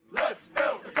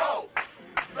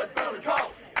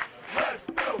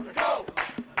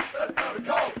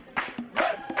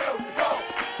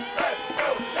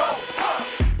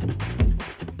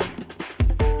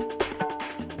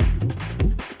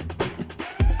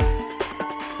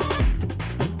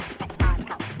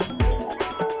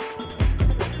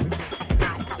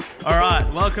All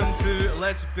right, welcome to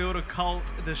Let's Build a Cult,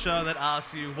 the show that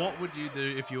asks you what would you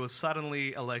do if you were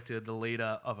suddenly elected the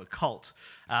leader of a cult.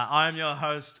 I am your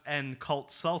host and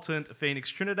cult sultant, Phoenix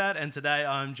Trinidad, and today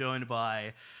I'm joined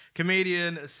by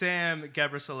comedian Sam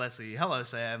Gebreselassie. Hello,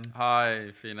 Sam.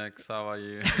 Hi, Phoenix. How are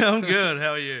you? I'm good.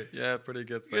 How are you? Yeah, pretty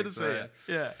good. Good to Thanks,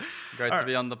 see you. Yeah. Great All to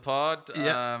be on the pod.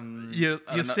 Yeah. You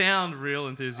I don't know- sound real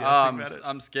enthusiastic about it.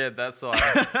 I'm scared. That's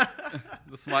why.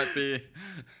 This might be.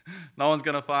 No one's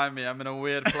gonna find me. I'm in a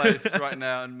weird place right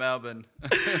now in Melbourne.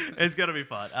 It's going to be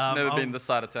fun. Never been this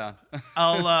side of town.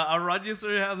 I'll run you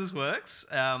through how this works.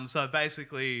 So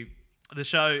basically, the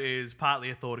show is partly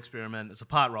a thought experiment. It's a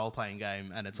part role-playing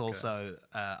game, and it's also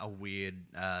a weird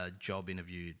job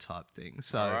interview type thing.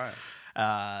 So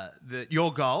Alright.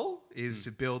 Your goal is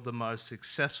to build the most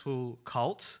successful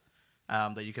cult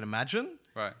that you can imagine.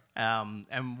 Right.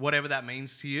 And whatever that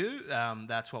means to you,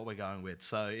 that's what we're going with.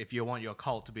 So if you want your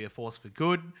cult to be a force for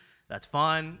good, that's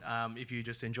fine. If you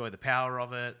just enjoy the power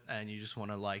of it and you just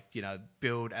want to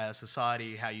build a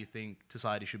society how you think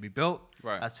society should be built,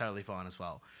 that's totally fine as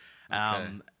well. Okay.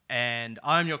 And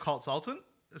I'm your cult sultant,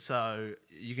 so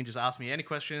you can just ask me any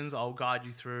questions. I'll guide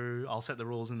you through. I'll set the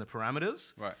rules and the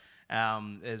parameters. Right.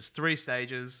 There's 3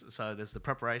 stages. So there's the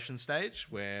preparation stage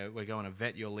where we're going to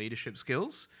vet your leadership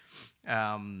skills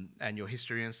and your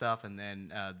history and stuff. And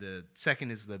then the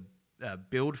second is the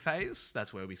build phase.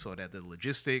 That's where we sort out the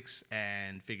logistics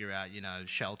and figure out,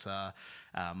 shelter,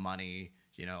 money,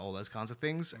 all those kinds of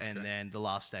things. Okay. And then the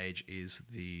last stage is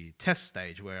the test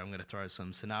stage where I'm going to throw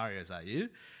some scenarios at you.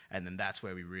 And then that's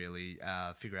where we really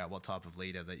figure out what type of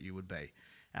leader that you would be.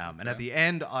 And at the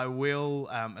end, I will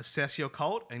assess your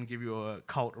cult and give you a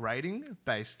cult rating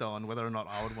based on whether or not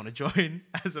I would want to join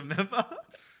as a member.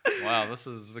 Wow, this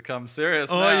has become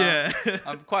serious Oh, now. yeah.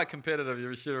 I'm quite competitive.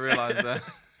 You should have realised that.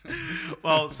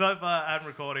 Well, so far I'm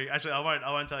recording. Actually,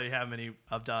 I won't tell you how many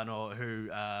I've done or who.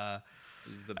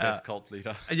 He's the best cult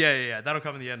leader. Yeah. That'll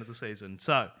come in the end of the season.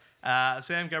 So,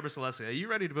 Sam Gebreselassie, are you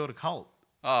ready to build a cult?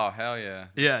 Oh, hell yeah.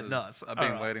 Yeah, nice. I've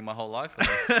been waiting my whole life for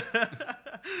this.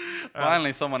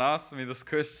 Finally, someone asked me this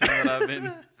question that I've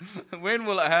been... When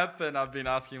will it happen? I've been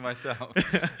asking myself.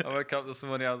 I woke up this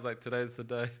morning, I was like, today's the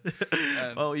day.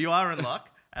 And well, you are in luck.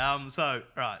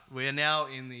 We're now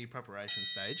in the preparation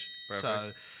stage. Perfect.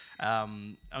 So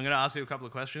I'm going to ask you a couple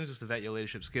of questions just to vet your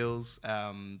leadership skills.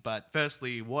 But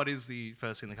firstly, what is the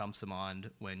first thing that comes to mind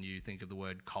when you think of the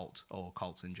word cult or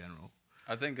cults in general?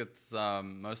 I think it's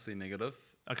mostly negative.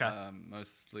 Okay.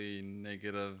 Mostly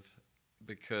negative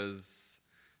because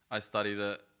I studied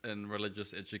it in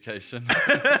religious education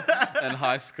in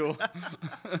high school.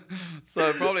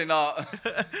 So probably not.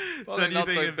 Probably not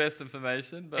the best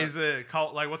information. But is a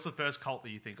cult what's the first cult that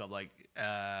you think of? Like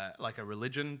a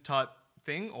religion type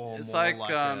thing, or it's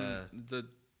more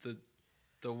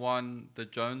the one, the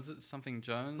Joneses, something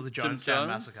Jones. Or the Jonestown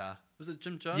Massacre. Was it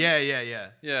Jim Jones? Yeah.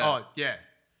 Yeah. Oh yeah.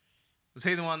 Was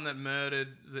he the one that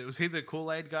murdered? Was he the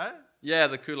Kool-Aid guy? Yeah,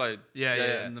 the Kool-Aid.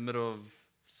 Yeah. In the middle of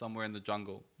somewhere in the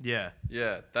jungle. Yeah.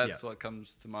 Yeah, that's what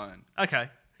comes to mind. Okay.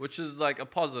 Which is like a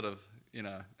positive,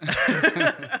 I'm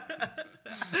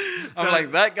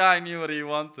like, that guy knew what he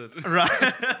wanted.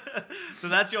 Right. So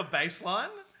that's your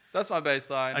baseline? That's my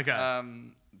baseline. Okay.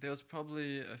 There was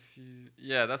probably a few...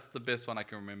 Yeah, that's the best one I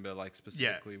can remember, like,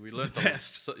 specifically. Yeah, we learned the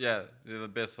best. They're the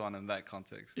best one in that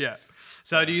context. Yeah.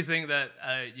 So do you think that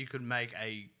you could make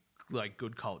a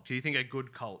good cult? Do you think a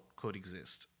good cult could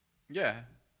exist? Yeah,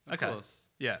 of course.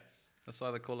 Yeah. That's why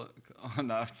they call it... Oh,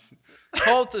 no.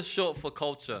 Cult is short for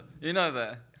culture. You know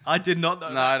that? I did not know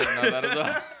that. No, I didn't know that at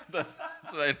all. That's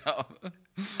straight up.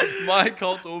 My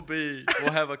cult will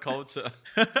have a culture.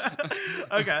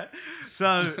 Okay.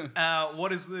 So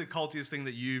what is the cultiest thing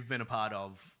that you've been a part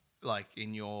of,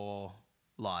 in your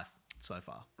life so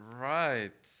far?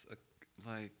 Right.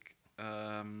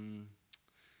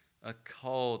 A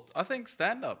cult. I think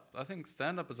stand-up.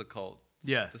 Is a cult.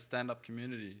 Yeah. The stand-up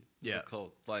community is Yeah. a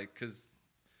cult. Because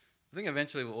I think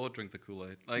eventually we'll all drink the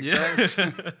Kool-Aid.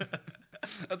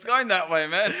 It's going that way,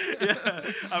 man.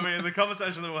 Yeah. I mean, the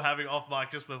conversation that we're having off mic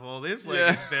just before this,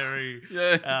 Yeah. it's very,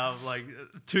 Yeah.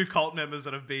 2 cult members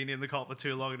that have been in the cult for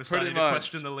too long and are starting to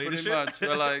question the leadership. Pretty much.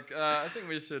 We're like, I think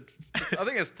we should. I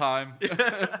think it's time.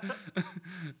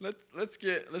 let's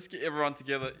get everyone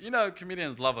together.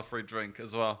 Comedians love a free drink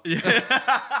as well. Yeah.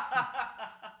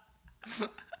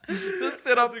 Let's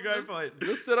set up That's a great point.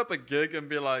 Let's set up a gig and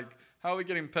be like, how are we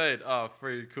getting paid? Oh,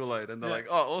 free Kool-Aid. And they're like,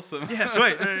 oh, awesome. Yeah,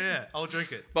 sweet. Yeah. I'll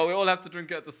drink it. But we all have to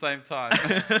drink it at the same time.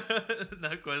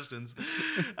 No questions.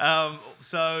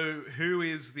 So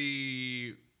who's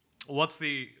the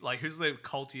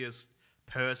cultiest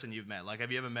person you've met?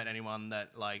 Have you ever met anyone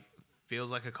that feels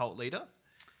like a cult leader?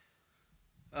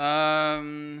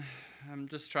 I'm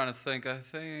just trying to think. I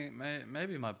think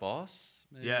maybe my boss.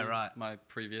 Maybe Yeah, right. My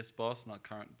previous boss, not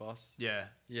current boss. Yeah.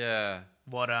 Yeah.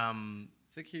 What I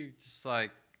think he just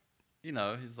like,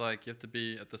 he's like, you have to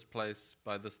be at this place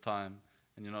by this time,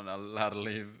 and you're not allowed to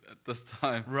leave at this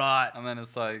time. right. And then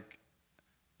it's like,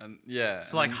 and yeah.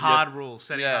 It's and like then hard rules,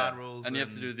 setting hard rules. And you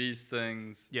have to do these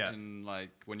things. Yeah. And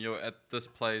like when you're at this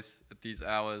place at these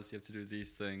hours, you have to do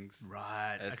these things.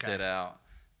 Right. As Okay. set out.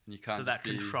 And you can't So just that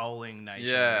be, controlling nature.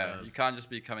 yeah, of- you can't just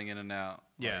be coming in and out.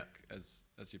 Yeah. Like,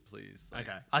 as you please. Like,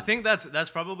 Okay. I think that's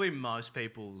probably most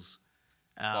people's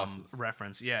Bosses.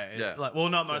 reference. Yeah. Yeah. Like, well,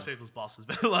 not So- most people's bosses,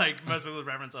 but like most people's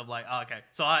reference of like, oh, okay.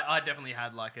 So I definitely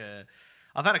had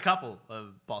I've had a couple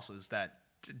of bosses that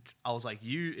I was like,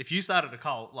 if you started a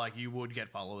cult, like you would get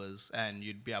followers and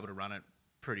you'd be able to run it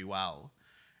pretty well.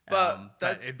 But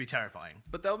but it'd be terrifying.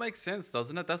 But that makes sense,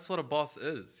 doesn't it? That's what a boss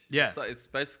is. Yeah. It's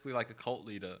basically like a cult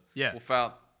leader. Yeah.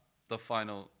 Without the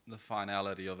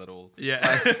finality of it all.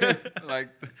 Yeah. Like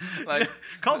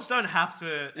cults don't have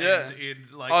to Yeah. end in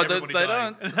like oh, everybody they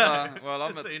dying. don't. Well,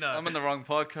 Just so you know. I'm in the wrong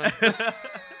podcast.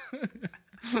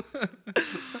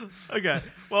 Okay.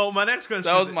 Well, my next question.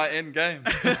 That was my end game.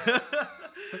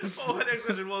 Well, my next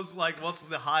question was like, what's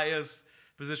the highest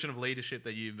position of leadership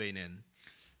that you've been in?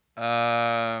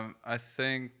 I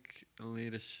think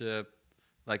leadership,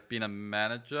 like being a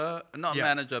manager, not Yeah.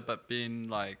 manager, but being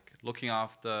like looking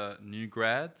after new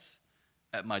grads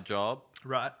at my job,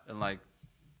 Right. and like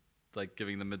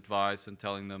giving them advice and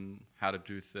telling them how to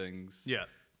do things. Yeah.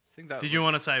 I think that. Did you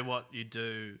want to say what you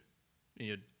do in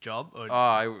your job? Or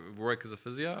I work as a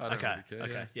physio. I don't okay. really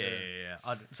care. Okay. Yeah.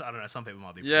 I don't know. Some people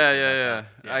might be. Yeah, pretty cool yeah.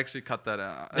 about that. I actually cut that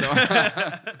out.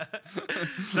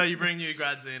 So you bring new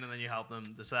grads in and then you help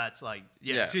them. So that's like,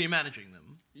 Yeah. So you're managing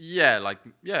them.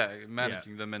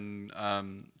 Managing them,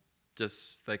 and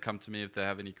just they come to me if they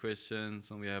have any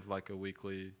questions, and we have like a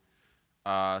weekly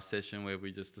session where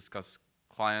we just discuss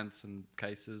clients and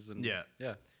cases, and Yeah.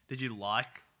 yeah. Did you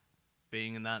like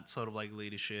being in that sort of like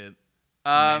leadership,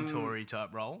 Um, mentory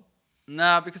type role?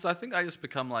 Nah, because I think I just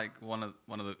become like one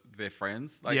of their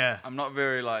friends. Like, Yeah. I'm not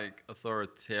very like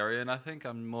authoritarian. I think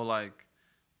I'm more like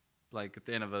at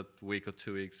the end of a week or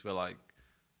 2 weeks, where like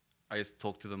I just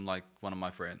talk to them like one of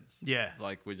my friends. Yeah.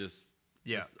 Like we just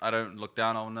Yeah. I don't look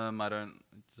down on them. I don't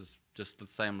just the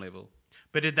same level.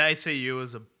 But did they see you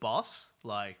as a boss?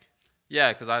 Like,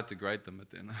 Yeah, because I had to grade them at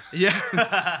the end.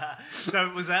 yeah. So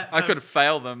was that? I could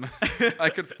fail them. I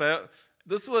could fail.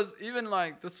 This was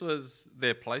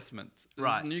their placement. It was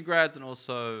Right. new grads and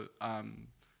also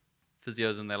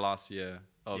physios in their last year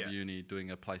of Yeah. uni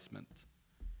doing a placement.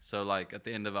 So like at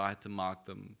the end of it, I had to mark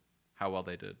them how well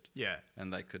they did, Yeah.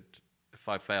 and they could. If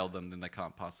I failed them, then they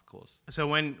can't pass the course. So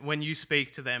when you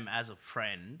speak to them as a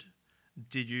friend,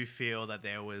 did you feel that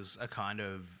there was a kind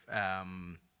of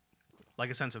like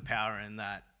a sense of power in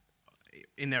that,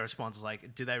 in their responses?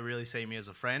 Like, do they really see me as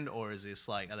a friend, or is this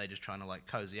like, are they just trying to like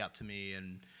cozy up to me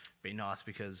and be nice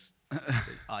because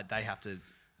they have to?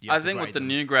 I think with the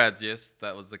new grads, yes,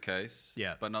 that was the case.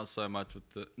 Yeah. But not so much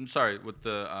with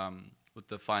with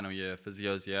the final year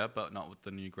physios, yeah, but not with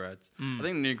the new grads. I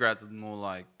think the new grads are more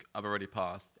like, I've already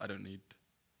passed. I don't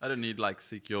need like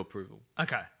seek your approval.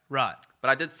 Okay, right. But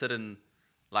I did sit in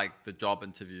like the job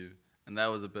interview, and that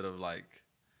was a bit of like,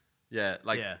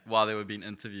 while they were being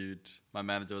interviewed, my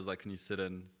manager was like, "Can you sit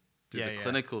in, do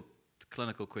the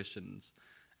clinical questions?"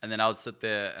 And then I would sit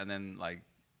there, and then like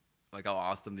I'll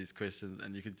ask them these questions,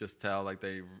 and you could just tell like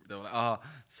they were like,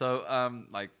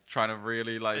 like trying to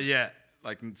really like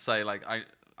like say like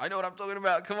I know what I'm talking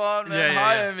about. Come on, man,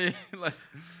 hire me. Like,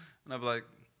 and I'd be like,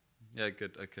 yeah,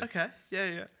 good, okay. Okay, yeah.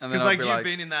 And then Because I'll like be you've like-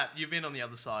 been in that, you've been on the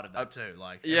other side of that too.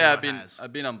 Like, Yeah, everyone has.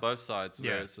 I've been on both sides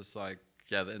where Yeah. it's just like,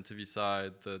 yeah, the interview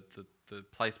side, the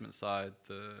placement side,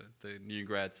 the new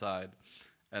grad side,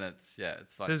 and it's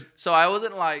like, so I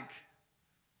wasn't like,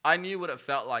 I knew what it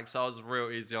felt like, so I was real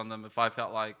easy on them. If I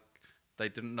felt like they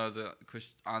didn't know the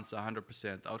answer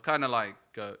 100%, I would kind of like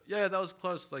go, yeah, that was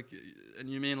close, like, and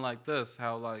you mean like this,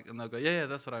 how like, and they'll go, yeah,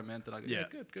 that's what I meant, and I go, yeah,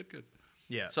 good.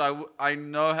 Yeah. So I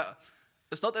know how.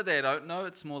 It's not that they don't know;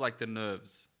 it's more like the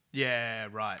nerves. Yeah,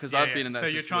 right. 'Cause Yeah, I've been in that So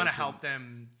you're trying to situation. help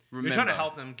them. You're Remember. trying to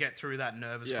help them get through that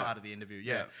nervous Yeah. part of the interview.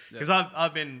 Yeah, Yeah. yeah. Because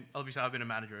I've been a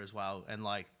manager as well, and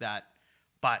like that,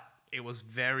 but it was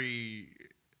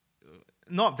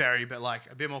not very, but like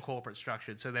a bit more corporate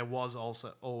structured. So there was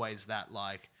also always that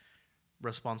like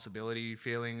responsibility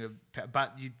feeling of,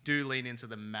 but you do lean into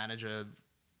the manager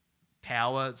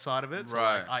power side of it. So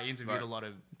Right, like, I interviewed right. a lot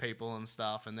of people and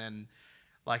stuff, and then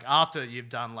like after you've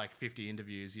done like 50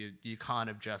 interviews, you kind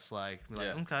of just like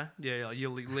Yeah. okay, yeah, like,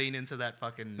 you'll lean into that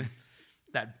fucking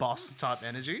that boss type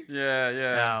energy.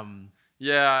 Yeah.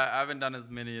 Yeah, I haven't done as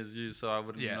many as you, so I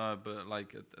wouldn't Yeah. know. But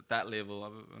like at that level,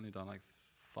 I've only done like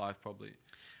 5 probably.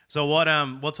 So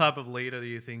what type of leader do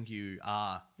you think you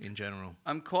are in general?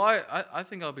 I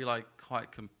think I'll be like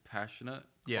quite compassionate,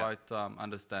 Yeah. quite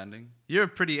understanding. You're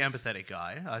a pretty empathetic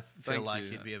guy. I feel Thank like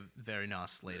you. you'd be a very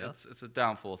nice leader. It's a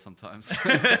downfall sometimes.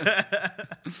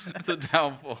 It's a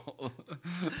downfall.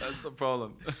 That's the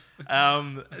problem.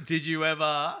 Did you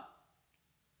ever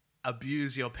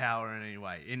abuse your power in any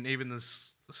way, in even the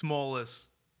smallest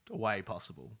way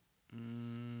possible?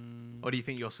 Or do you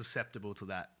think you're susceptible to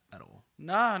that at all?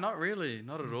 Nah, not really.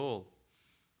 Not at all.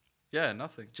 Yeah,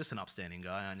 nothing. Just an upstanding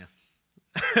guy, aren't you?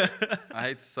 I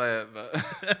hate to say it,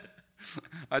 but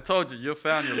I told you, you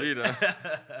found your leader.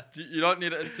 You don't need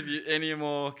to interview any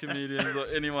more comedians or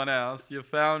anyone else. You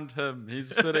found him.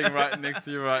 He's sitting right next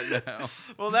to you right now.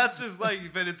 Well, that's just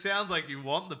like, but it sounds like you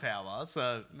want the power,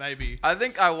 so maybe. I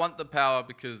think I want the power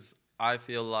because I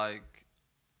feel like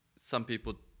some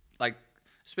people, like,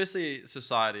 especially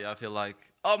society, I feel like,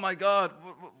 oh my God,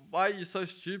 why are you so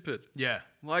stupid? Yeah.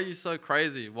 Why are you so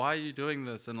crazy? Why are you doing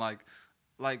this? And like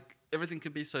everything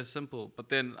could be so simple. But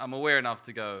then I'm aware enough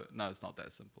to go, no, it's not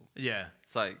that simple. Yeah.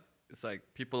 It's like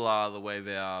people are the way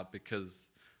they are because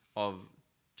of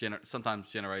sometimes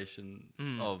generations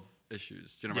of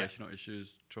issues, generational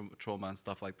issues, trauma and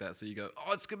stuff like that. So you go,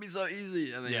 oh, it's gonna be so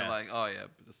easy, and then you're like, oh yeah,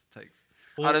 but this takes.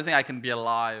 Well, I don't think I can be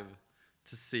alive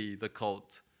to see the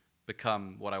cult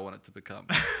become what I want it to become.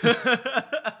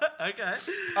 Okay.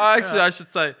 Actually, I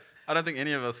should say I don't think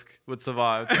any of us would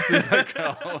survive to see that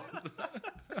cult.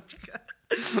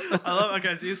 I love.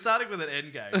 Okay, so you're starting with an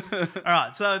end game. All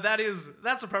right, so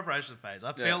that's the preparation phase.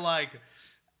 I feel like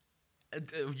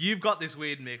you've got this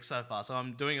weird mix so far. So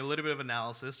I'm doing a little bit of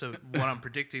analysis of what I'm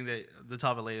predicting the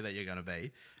type of leader that you're going to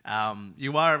be.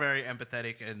 You are a very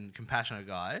empathetic and compassionate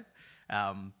guy,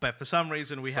 but for some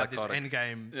reason we have this end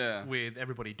game with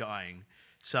everybody dying.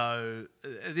 So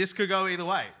this could go either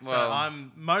way. So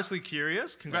I'm mostly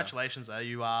curious. Congratulations, though.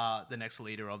 You are the next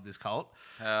leader of this cult.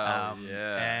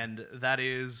 And that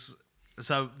is...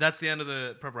 So that's the end of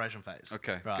the preparation phase.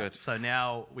 Okay, right. Good. So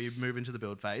now we move into the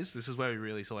build phase. This is where we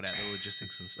really sort out the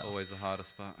logistics and stuff. Always the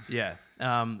hardest part. Yeah.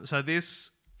 So this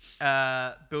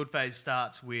build phase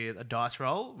starts with a dice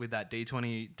roll with that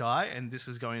D20 die, and this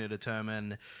is going to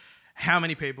determine how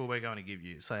many people we're going to give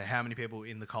you. So how many people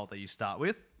in the cult that you start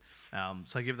with.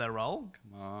 So give that a roll.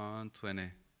 Come on,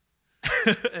 20.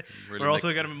 We're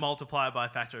also going to multiply it by a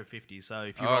factor of 50. So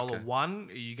if you roll a 1,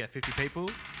 you get 50 people.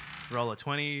 If you roll a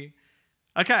 20...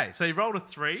 Okay, so you've rolled a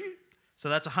 3. So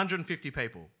that's 150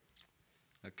 people.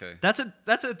 Okay. That's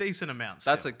a decent amount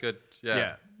still. That's a good...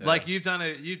 Yeah. Like you've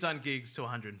done gigs to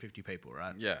 150 people,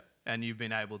 right? Yeah. And you've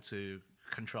been able to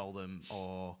control them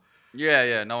or...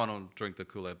 Yeah. No one will drink the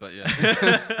Kool-Aid, but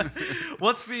yeah.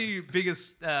 What's the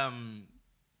biggest...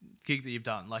 gig that you've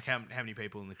done? Like how many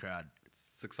people in the crowd?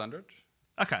 600.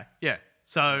 Okay, yeah.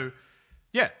 So,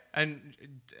 yeah. And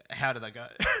how did that go?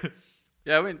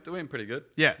 Yeah, it went pretty good.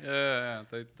 Yeah. Yeah.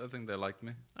 I think they liked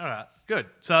me. All right, good.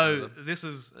 So this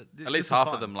is... At least half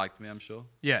of them liked me, I'm sure.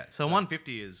 Yeah, so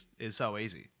 150 is so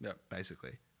easy. Yeah.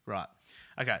 Basically. Right.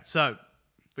 Okay, so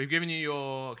we've given you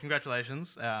your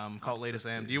congratulations, cult leader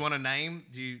Sam. Do you want a name?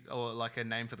 Or like a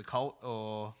name for the cult?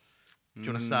 Or do you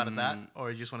want to start at that?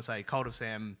 Or do you just want to say Cult of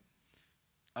Sam?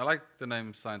 I like the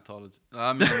name Scientology.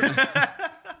 I mean,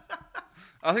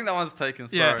 I think that one's taken.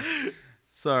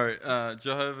 Sorry.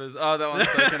 Jehovah's. Oh, that one's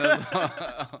taken as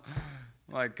well.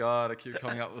 My God, I keep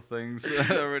coming up with things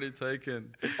that are already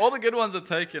taken. All the good ones are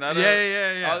taken. I don't.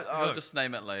 Yeah. I'll just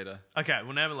name it later. Okay,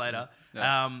 we'll name it later.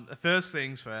 Yeah. First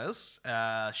things first.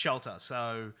 Shelter.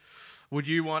 So, would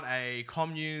you want a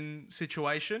commune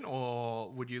situation,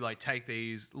 or would you like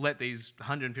let these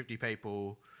 150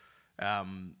 people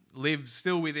live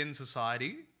still within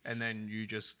society, and then you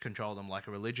just control them like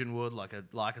a religion would, like a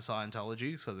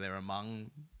Scientology, so they're among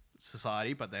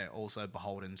society, but they're also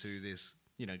beholden to this,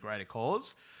 greater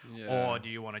cause? Yeah. Or do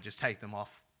you want to just take them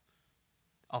off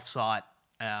site?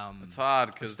 It's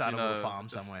hard because start a little farm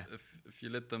somewhere. If you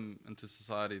let them into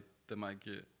society, they might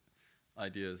get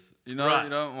ideas. Right. You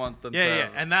don't want them.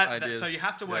 And that so you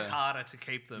have to work harder to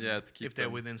keep them. If they're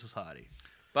within society.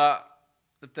 But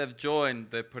if they've joined,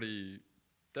 that pretty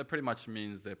much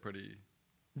means they're pretty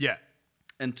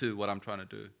into what I'm trying to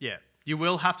do. Yeah. You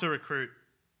will have to recruit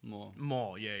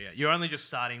more. Yeah. You're only just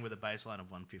starting with a baseline of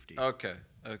 150. Okay.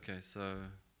 So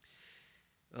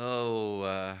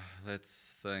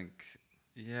let's think.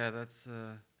 Yeah, that's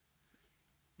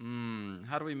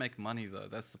How do we make money though?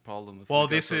 That's the problem. If Well,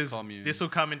 we go to a commune. this will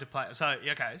come into play.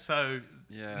 So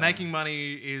Yeah. making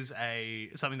money is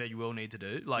something that you will need to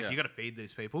do. Like Yeah. you got to feed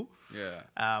these people. Yeah.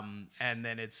 And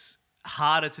then it's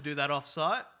harder to do that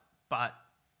off-site. But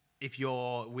if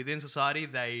you're within society,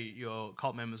 your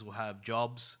cult members will have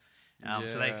jobs,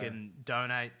 so they can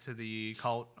donate to the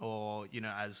cult, or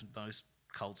as most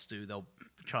cults do, they'll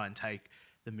try and take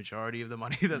the majority of the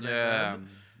money that they earn.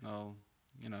 Well,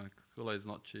 Kool-Aid's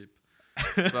not cheap,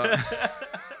 but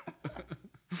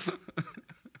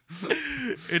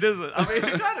It isn't. I mean,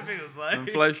 it kind of feels like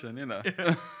inflation.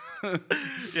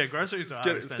 Yeah, groceries are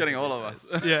It's getting all of us.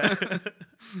 Yeah.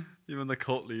 Even the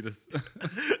cult leaders.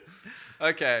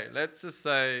 Okay, let's just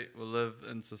say we live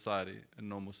in society, in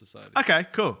normal society. Okay,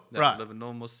 cool. Right. We live in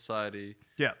normal society.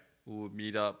 Yeah. We would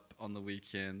meet up on the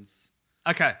weekends.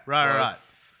 Okay, right.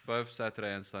 Both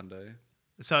Saturday and Sunday.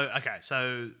 So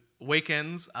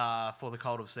weekends are for the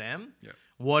Cult of Sam. Yeah.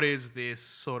 What is this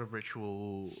sort of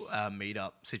ritual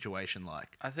meetup situation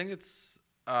like? I think it's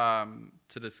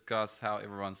to discuss how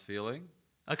everyone's feeling,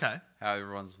 Okay. how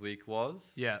everyone's week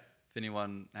was. Yeah. If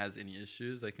anyone has any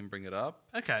issues, they can bring it up.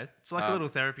 Okay. It's like a little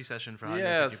therapy session for Yeah,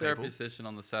 150 therapy people. session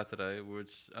on the Saturday,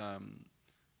 which,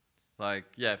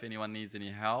 if anyone needs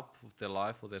any help with their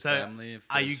life or their family. If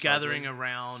Are they're you struggling. gathering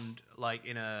around like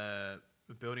in a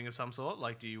building of some sort?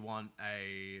 Like, do you want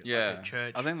a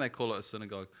church? I think they call it a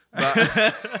synagogue.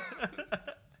 But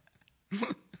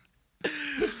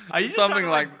Are you just something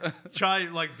trying to,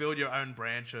 try build your own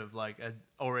branch of like an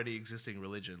already existing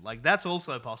religion? Like that's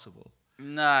also possible.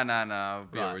 No.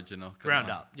 Be Right. original. Come Ground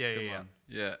on. up. Yeah. Come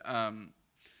on.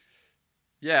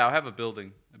 Yeah. I'll have a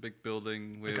big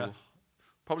building. We'll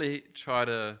probably try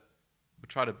to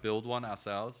build one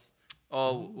ourselves,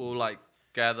 or we'll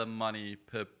gather money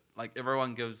per.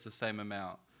 Everyone gives the same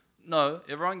amount. No,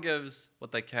 everyone gives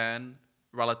what they can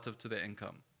relative to their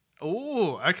income.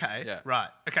 Oh, okay. Yeah. Right.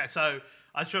 Okay. So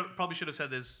I probably should have said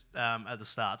this at the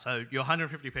start. So your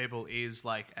 150 people is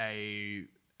like a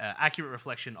accurate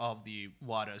reflection of the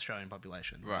wider Australian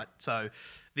population, right? So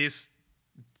the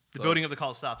building of the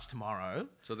cult starts tomorrow.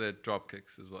 So they're drop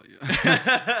kicks, is what you're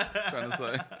trying to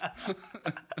say.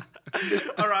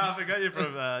 All right, I forgot you're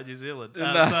from New Zealand.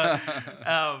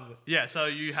 So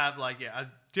you have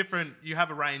you have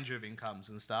a range of incomes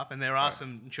and stuff, and there are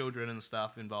some children and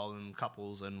stuff involved, and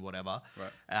couples and whatever.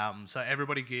 Right. So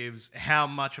everybody gives how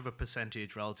much of a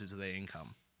percentage relative to their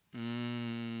income?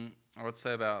 I would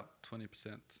say about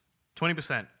 20%.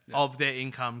 20% of their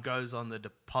income goes on the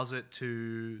deposit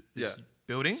to this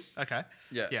building. Okay.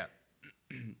 Yeah.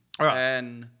 All right.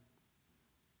 And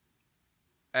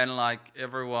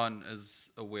everyone is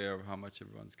aware of how much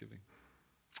everyone's giving.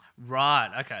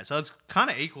 Right. Okay. So it's kind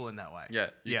of equal in that way. Yeah.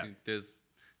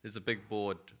 There's a big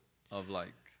board of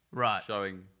right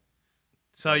showing.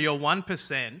 So your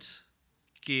 1%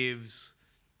 gives.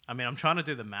 I mean, I'm trying to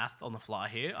do the math on the fly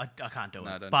here. I can't do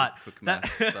it. Don't but do quick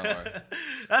math. Don't worry.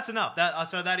 That's enough.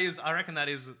 I reckon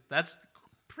that's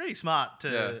pretty smart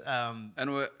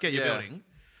to get your building.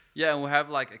 Yeah, and we'll have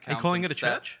accountants. Are you calling it a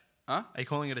church? Huh? Are you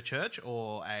calling it a church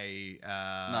or a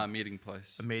meeting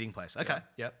place. A meeting place. Okay.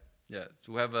 Yep. Yeah.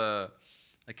 So we'll have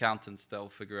accountants that will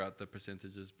figure out the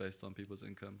percentages based on people's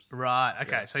incomes. Right.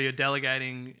 Okay. So you're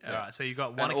delegating. All right. So you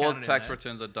got one. And all tax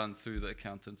returns are done through the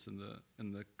accountants in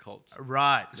the cult.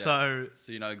 Right. Yeah. So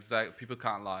you know exactly. People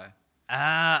can't lie.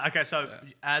 Okay. So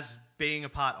as being a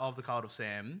part of the Cult of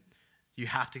Sam, you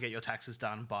have to get your taxes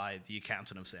done by the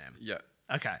accountant of Sam. Yeah.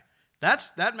 Okay.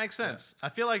 That makes sense. I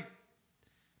feel like.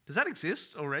 Does that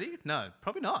exist already? No,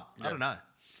 probably not. Yeah.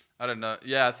 I don't know.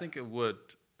 Yeah, I think it would.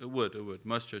 It would.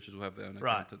 Most churches will have their own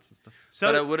accountants and stuff. So,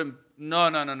 but it wouldn't. No.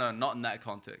 Not in that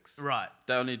context. Right.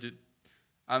 They only do.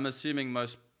 I'm assuming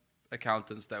most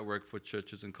accountants that work for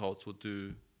churches and cults will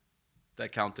do the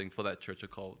accounting for that church or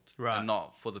cult, right? And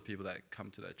not for the people that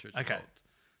come to that church or cult.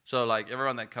 So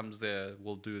everyone that comes there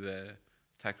will do their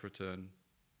tax return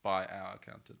by our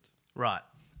accountant. Right.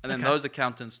 And then those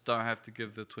accountants don't have to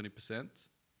give the 20%.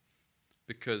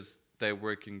 Because they're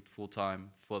working full time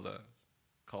for the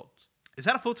cult. Is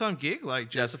that a full time gig?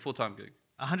 It's a full time gig.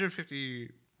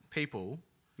 150 people.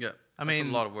 Yeah, I mean,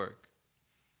 a lot of work.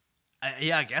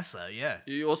 I guess so. Yeah.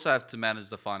 You also have to manage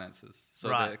the finances, so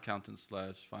the accountant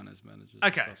 / finance managers.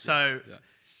 Okay, so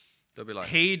they'll be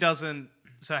he doesn't.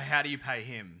 So how do you pay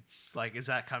him? Is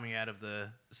that coming out of the?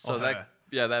 So that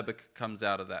comes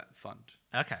out of that fund.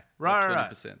 Okay, right.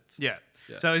 20%. Yeah.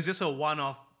 So is this a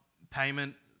one-off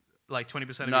payment? 20%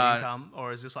 of your income,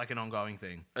 or is this an ongoing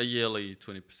thing? A yearly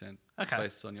 20%. Okay.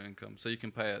 Based on your income, so you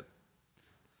can pay it.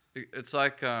 It's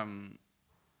like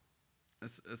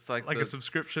It's like a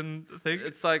subscription thing.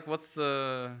 It's like what's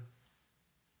the?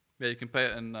 Yeah, you can pay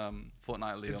it in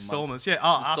fortnightly installments. or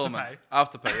Yeah. Installments.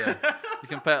 Afterpay. Yeah, you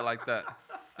can pay it like that.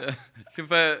 Yeah,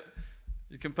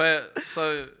 you can pay it.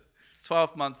 So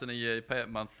 12 months in a year, you pay it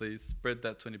monthly. Spread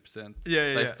that 20%.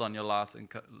 Based on your last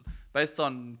income, based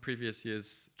on previous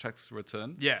year's tax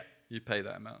return. Yeah. You pay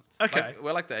that amount. Okay.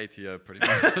 We're like the ATO pretty much.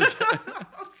 I was going to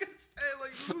say,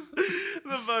 like, this is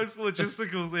the most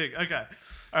logistical thing. Okay.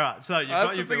 All right. So you've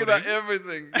got your think building. about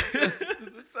everything.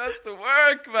 This has to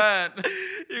work, man.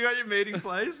 You got your meeting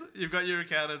place. You've got your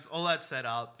accountants. All that set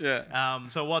up. Yeah.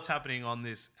 So what's happening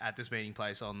at this meeting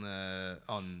place on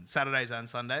Saturdays and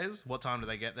Sundays? What time do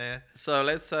they get there? So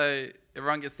let's say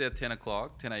everyone gets there at 10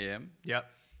 a.m. Yep.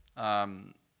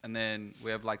 And then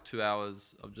we have like 2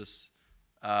 hours of just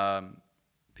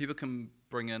people can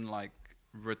bring in like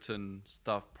written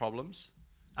stuff problems.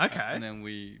 Okay. And then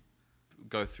we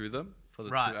go through them for the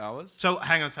 2 hours. So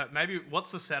hang on. So maybe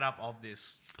what's the setup of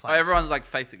this place? Oh, everyone's like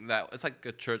facing that. It's like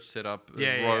a church setup.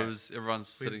 Yeah, rows. Yeah. Everyone's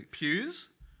sitting. Pews.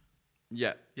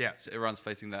 Yeah. Yeah. So everyone's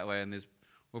facing that way, and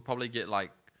we'll probably get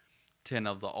like 10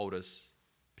 of the oldest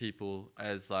people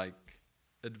as like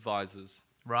advisors.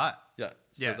 Right. Yeah.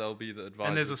 So they'll be the advisors.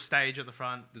 And there's a stage at the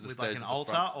front There's a with stage like an at the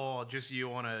altar, front. or just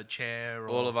you on a chair. Or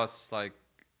all of us like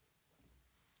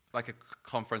a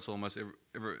conference almost.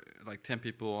 Every, like 10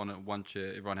 people on one chair.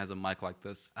 Everyone has a mic like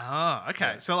this. Ah,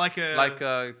 okay. Yeah. So like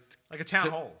a town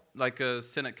hall, like a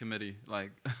Senate committee,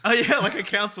 like. Oh yeah, like a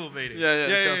council meeting. Yeah.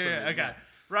 Okay. Yeah.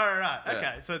 Right. Yeah.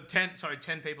 Okay. So 10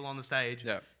 people on the stage.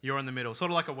 Yeah. You're in the middle,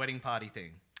 sort of like a wedding party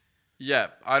thing. Yeah,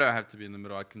 I don't have to be in the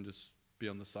middle. I can just be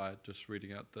on the side, just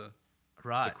reading out the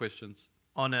questions.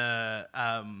 On a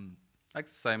like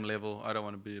the same level. I don't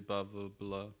want to be above or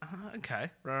below. Okay.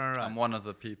 Right. I'm one of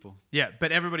the people. Yeah,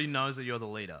 but everybody knows that you're the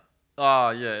leader. Oh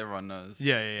yeah, everyone knows.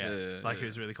 Yeah. Like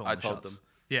who's really calling the shots. I told them.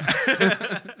 Yeah.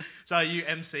 So are you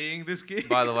emceeing this gig?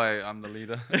 By the way, I'm the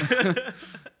leader.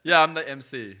 Yeah, I'm the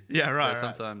MC. Yeah, right.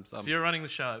 Sometimes. So you're running the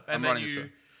show. I'm running the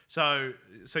show.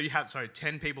 So you have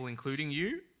 10 people including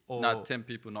you? Or? No, 10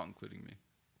 people not including me.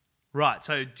 Right.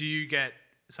 So do you get...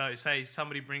 So say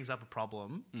somebody brings up a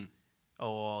problem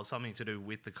or something to do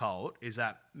with the cult. Is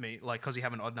that me? Like, because you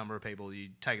have an odd number of people, you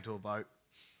take it to a vote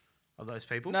of those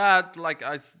people? Nah, like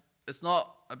it's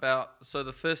not about... So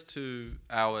the first 2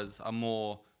 hours are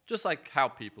more just like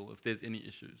help people if there's any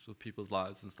issues with people's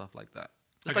lives and stuff like that.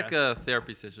 It's like a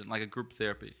therapy session, like a group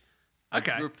therapy.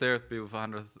 Okay. Group therapy with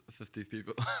 150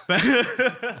 people. But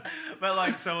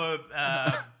like, so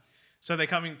they're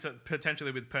coming to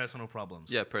potentially with personal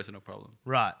problems. Yeah, personal problem.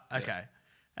 Right. Okay.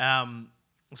 Yeah.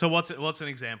 So what's an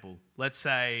example? Let's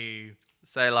say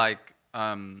like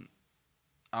I'm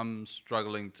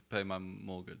struggling to pay my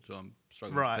mortgage, or I'm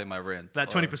struggling to pay my rent. That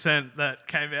 20% that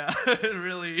came out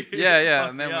really. Yeah,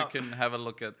 and then we can have a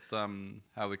look at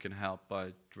how we can help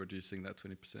by reducing that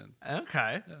 20%.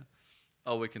 Okay. Yeah.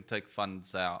 Or we can take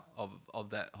funds out of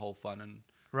that whole fund and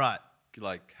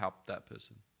like help that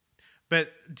person.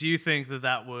 But do you think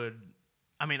that would...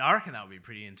 I mean, I reckon that would be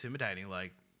pretty intimidating,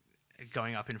 like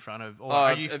going up in front of... Or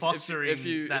are you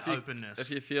fostering that openness? If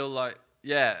you feel like,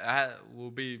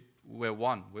 we're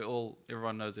one.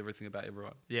 Everyone knows everything about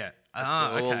everyone. Yeah.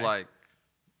 We're all like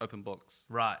open books.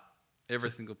 Right.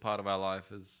 Every single part of our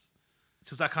life is...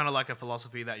 So is that kind of like a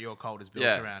philosophy that your cult is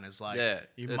built around? Is like,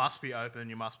 you must be open,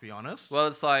 you must be honest? Well,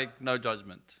 it's like no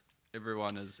judgment.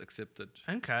 Everyone is accepted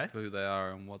for who they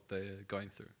are and what they're going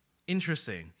through.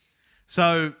 Interesting.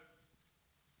 So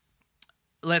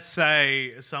let's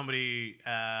say somebody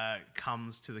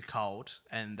comes to the cult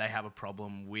and they have a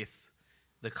problem with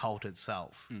the cult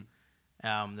itself.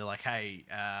 They're like, hey,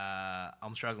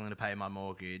 I'm struggling to pay my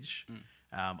mortgage.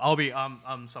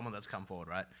 I'm someone that's come forward,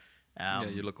 right? Yeah,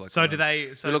 you look like. So do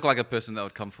they? So you look like a person that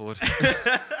would come forward.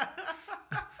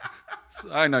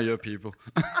 I know your people.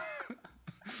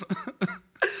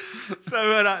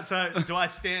 So do I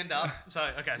stand up? So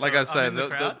okay. So like I said,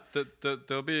 there'll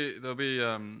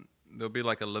be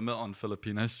like a limit on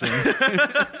Filipino streaming.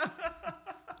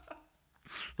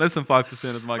 Less than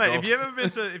 5% of my goal. Have you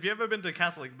ever been to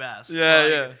Catholic mass?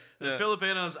 Yeah. The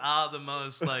Filipinos are the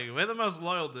most we're the most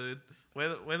loyal, dude.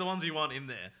 We're the ones you want in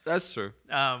there. That's true.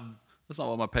 That's not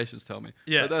what my patients tell me.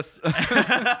 Yeah. But that's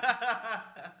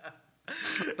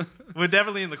we're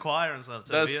definitely in the choir and stuff.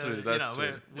 That's true.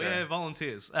 We're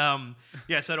volunteers. So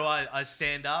do I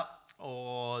stand up,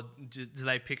 or do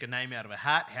they pick a name out of a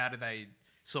hat? How do they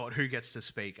sort who gets to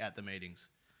speak at the meetings?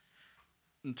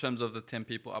 In terms of the 10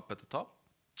 people up at the top?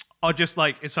 Oh, just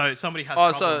like, so somebody has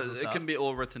problems so and stuff. It can be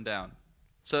all written down.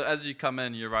 So as you come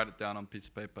in, you write it down on a piece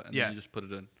of paper and then you just put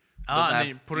it in. And then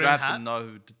you put it in a hat? You don't have to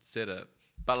know who said it.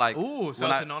 But like, Ooh, so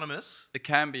when it's anonymous. it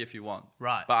can be if you want.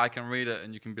 Right. But I can read it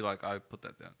and you can be like, I put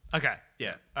that down. Okay.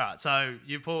 Yeah. All right. So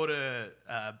you pulled a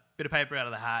bit of paper out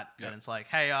of the hat, and it's like,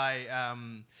 hey,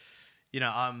 I'm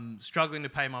struggling to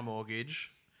pay my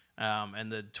mortgage,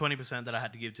 and the 20% that I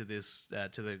had to give to this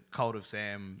to the cult of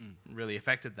Sam really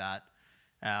affected that.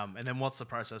 And then what's the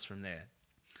process from there?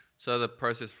 So the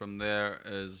process from there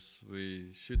is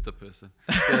we shoot the person.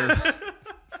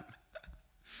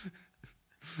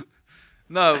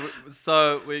 No,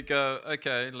 so we go,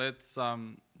 okay, let's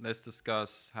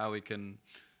discuss how we can.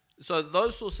 So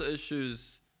those sorts of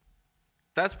issues,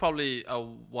 that's probably a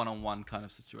one-on-one kind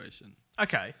of situation.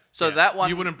 Okay. So that one,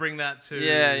 you wouldn't bring that to.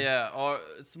 Yeah. Or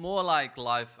it's more like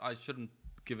life. I shouldn't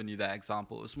have given you that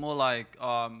example. It's more like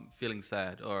I'm feeling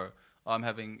sad, or I'm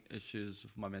having issues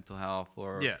with my mental health,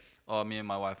 or me and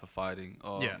my wife are fighting,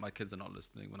 or my kids are not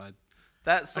listening.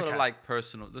 That's sort of like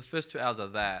personal. The first 2 hours are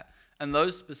that. And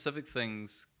those specific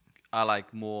things are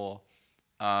like more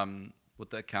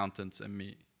with the accountants and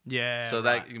me. Yeah. So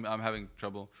that I'm having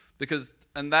trouble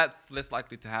and that's less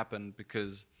likely to happen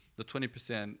because the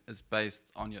 20% is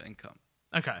based on your income.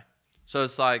 Okay. So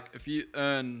it's like if you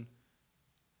don't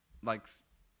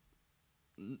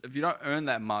earn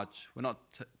that much, we're not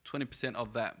 20%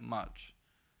 of that much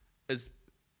is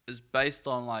based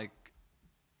on like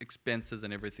expenses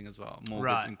and everything as well,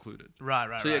 mortgage included.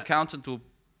 Right. So your accountant will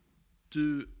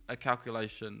do a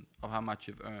calculation of how much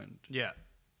you've earned. Yeah.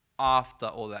 After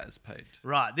all that is paid.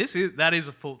 Right. That is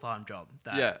a full-time job.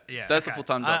 That's a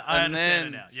full-time job. I understand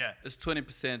it now. Yeah. It's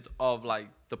 20% of like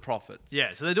the profits.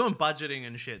 Yeah. So they're doing budgeting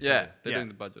and shit. Yeah, too. they're doing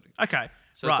the budgeting. Okay.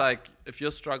 So it's like if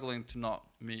you're struggling to not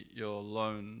meet your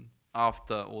loan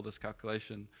after all this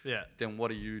calculation, then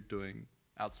what are you doing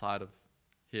outside of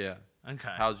here?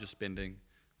 Okay. How's your spending?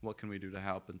 What can we do to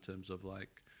help in terms of like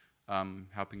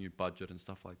helping you budget and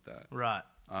stuff like that? Right.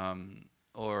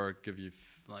 Or give you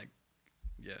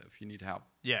if you need help.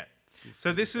 Yeah.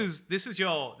 So this is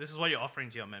what you're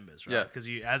offering to your members, right? Yeah. Because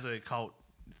you, as a cult,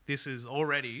 this is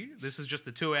just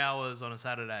the 2 hours on a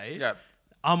Saturday. Yeah.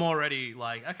 I'm already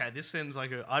like, okay, this seems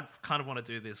like I kind of want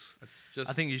to do this.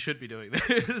 I think you should be doing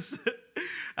this.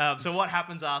 So what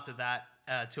happens after that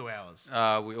 2 hours?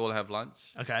 We all have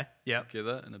lunch. Okay. Yeah.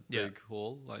 Together in a big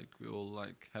hall, like we all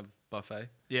like have buffet.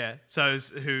 Yeah. So are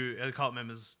the cult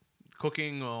members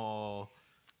cooking or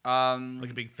like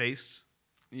a big feast?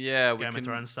 Yeah, Game of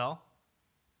Thrones style.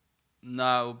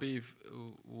 No,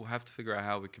 we'll have to figure out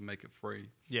how we can make it free.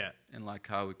 Yeah. And like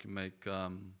how we can make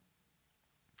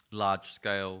large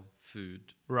scale food.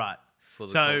 Right. For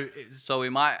the so we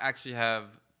might actually have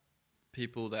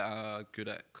people that are good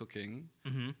at cooking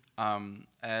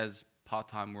as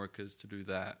part-time workers to do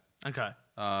that. Okay.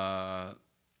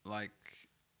 Like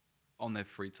on their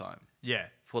free time. Yeah.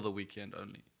 For the weekend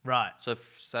only. Right. So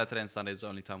Saturday and Sunday is the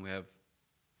only time we have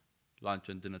lunch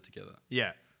and dinner together.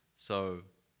 Yeah. So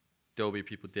there will be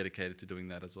people dedicated to doing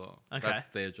that as well. Okay. That's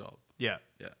their job. Yeah.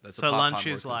 Yeah. That's so lunch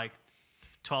is like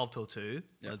 12 till 2,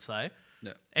 let's say.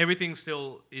 Yeah. Everything's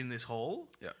still in this hall.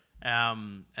 Yeah.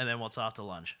 And then what's after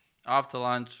lunch? After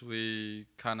lunch, we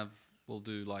kind of will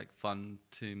do like fun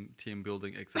team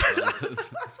building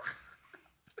exercises.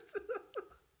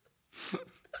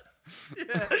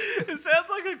 Yeah, it sounds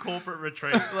like a corporate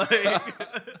retreat. Like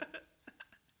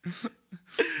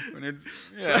we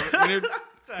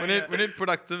need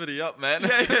productivity up, man.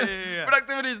 Yeah.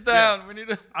 Productivity's down. Yeah. We need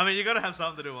to. I mean, you got to have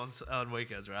something to do on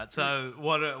weekends, right? So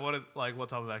what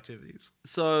type of activities?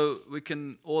 So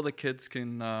all the kids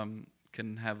can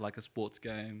have like a sports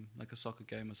game, like a soccer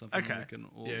game or something. Okay.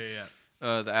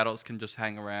 The adults can just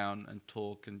hang around and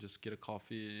talk and just get a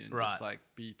coffee and just like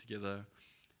be together.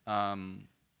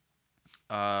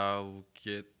 We'll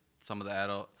get some of the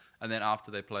adult, and then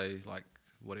after they play like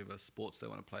whatever sports they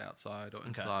want to play outside or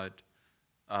inside,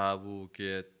 we'll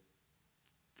get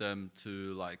them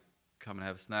to like come and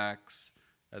have snacks,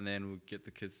 and then we'll get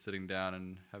the kids sitting down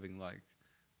and having like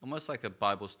almost like a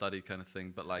Bible study kind of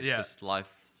thing, but like just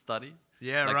life study.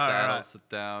 Yeah, like right. The adults sit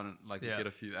down, and like we get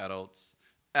a few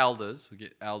elders. We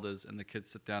get elders, and the kids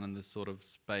sit down in this sort of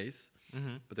space,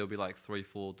 but there'll be like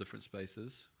 3-4 different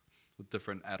spaces with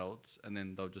different adults, and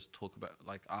then they'll just talk about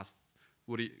like ask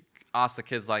the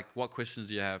kids like, what questions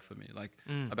do you have for me, like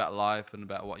about life and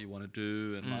about what you want to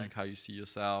do and like how you see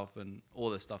yourself and all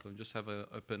this stuff, and just have an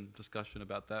open discussion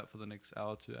about that for the next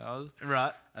hour, 2 hours.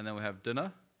 Right. And then we have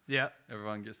dinner. Yeah.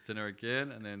 Everyone gets dinner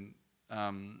again, and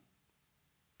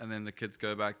then the kids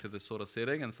go back to this sort of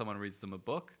setting, and someone reads them a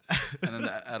book, and then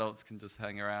the adults can just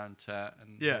hang around, chat,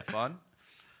 and have fun.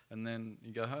 And then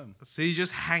you go home. So you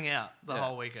just hang out the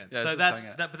whole weekend. Yeah, so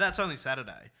but that's only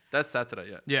Saturday. That's Saturday,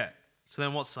 yeah. Yeah. So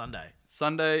then what's Sunday?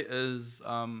 Sunday is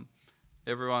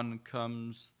everyone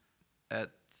comes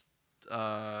at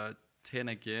 10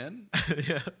 again.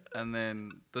 Yeah. And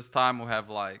then this time we'll have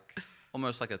like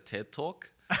almost like a TED talk.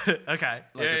 Okay.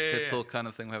 Like a TED talk kind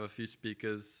of thing. We'll have a few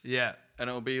speakers. Yeah. And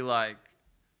it'll be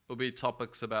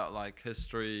topics about like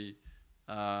history.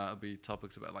 It'll be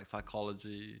topics about like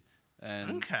psychology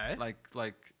and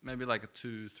like maybe like a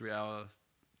 2 hour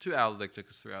lecture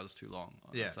because 3 hours is too long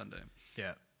on a Sunday.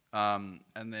 Yeah.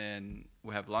 And then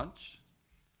we'll have lunch,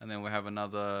 and then we'll have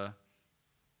another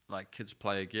like kids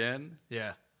play again.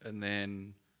 Yeah. And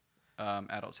then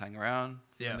adults hang around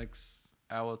for the next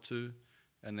hour or two,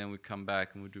 and then we come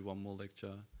back and we do one more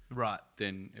lecture. Right.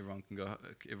 Then everyone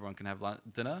can have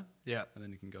dinner. Yeah. And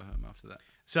then you can go home after that.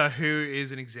 So who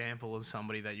is an example of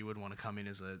somebody that you would want to come in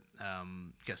as a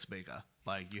guest speaker?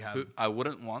 Like you have. Who I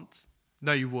wouldn't want.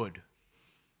 No, you would.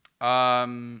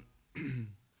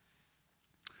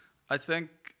 I think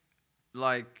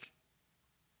like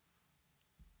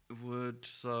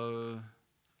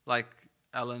like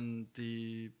Alan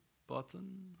D.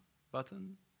 Button.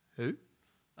 Who?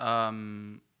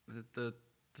 The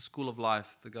School of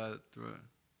Life, the guy that threw it.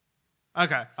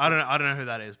 Okay, I don't know who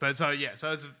that is, but so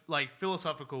it's like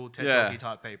philosophical TED talky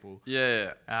type people.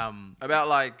 Yeah. About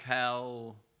like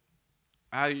how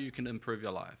you can improve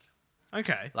your life.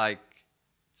 Okay. Like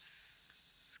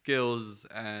skills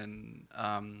and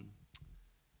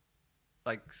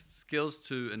like skills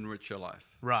to enrich your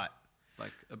life. Right.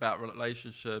 Like about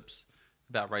relationships,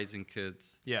 about raising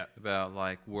kids. Yeah. About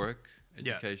like work,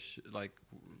 education, like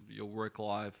your work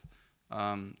life,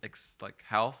 like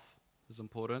health is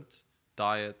important,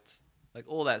 diet, like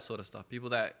all that sort of stuff. People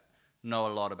that know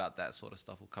a lot about that sort of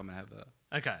stuff will come and have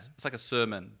it's like a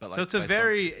sermon, but like so it's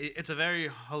a very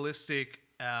holistic,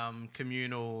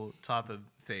 communal type of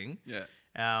thing. Yeah.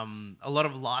 A lot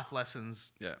of life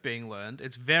lessons being learned.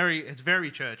 It's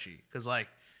very churchy because like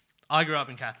I grew up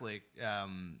in Catholic,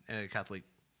 in a Catholic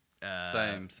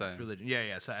same religion.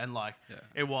 Yeah. So and like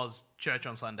it was church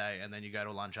on Sunday, and then you go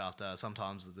to lunch after.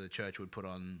 Sometimes the church would put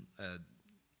on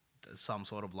some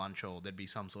sort of lunch, or there'd be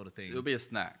some sort of thing. It'll be a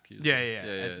snack. Yeah.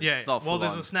 It's not well,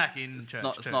 there's on. a snack in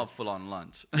church. It's not full on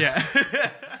lunch. Yeah.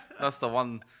 That's the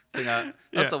one thing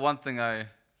the one thing I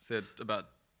said about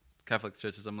Catholic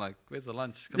churches. I'm like, where's the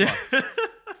lunch? Come on.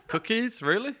 Cookies?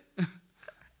 Really?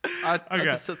 I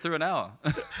just sit through an hour.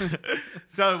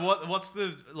 So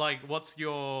what's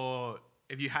your,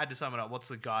 if you had to sum it up, what's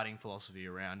the guiding philosophy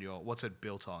around what's it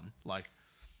built on? Like,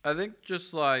 I think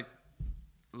just like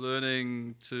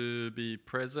learning to be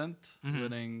present,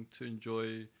 learning to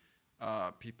enjoy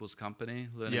people's company,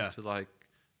 learning to like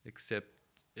accept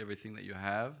everything that you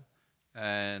have,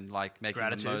 and like making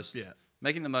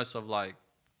the most of like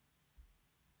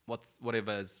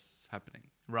whatever is happening.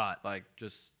 Right. Like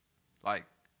just like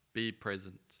be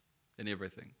present in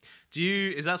everything.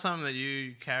 Is that something that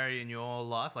you carry in your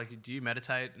life? Like, do you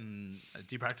meditate and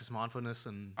do you practice mindfulness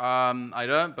and? I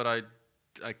don't, but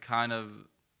I kind of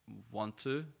want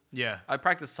to. Yeah. I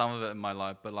practice some of it in my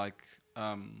life, but like,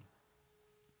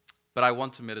 but I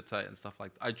want to meditate and stuff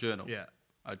like that. I journal. Yeah.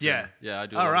 I journal. Yeah, I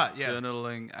do.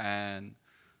 Journaling, and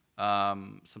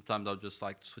sometimes I'll just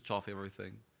like switch off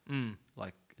everything,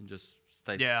 like and just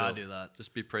stay still. Yeah, I do that.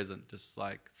 Just be present. Just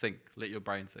like think. Let your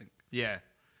brain think. Yeah.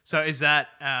 So is that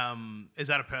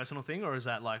a personal thing, or is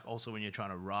that like also when you're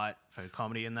trying to write for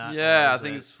comedy in that? Yeah, I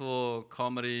think it's for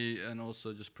comedy and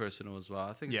also just personal as well.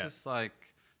 I think it's just like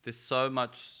there's so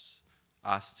much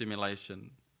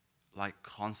stimulation, like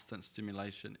constant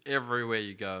stimulation everywhere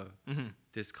you go.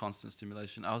 There's constant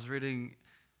stimulation. I was reading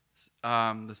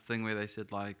this thing where they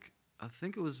said like I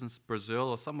think it was in Brazil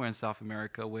or somewhere in South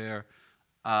America where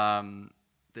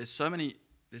there's so many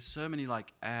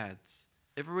like ads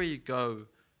everywhere you go.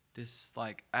 There's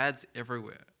like ads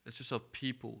everywhere. It's just of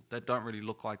people that don't really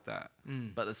look like that,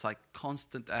 but it's like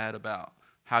constant ad about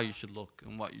how you should look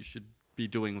and what you should be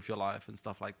doing with your life and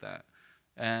stuff like that.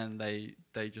 And they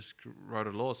just wrote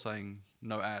a law saying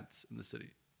no ads in the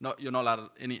city. No, you're not allowed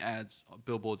any ads,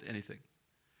 billboards, anything.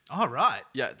 Oh, right.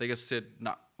 Yeah, they just said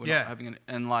no. We're not having any.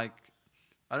 And like,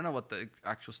 I don't know what the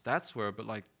actual stats were, but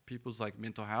like people's like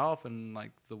mental health and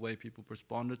like the way people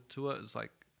responded to it is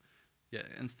like,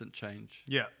 instant change.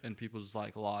 Yeah. In people's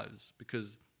like lives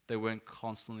because they weren't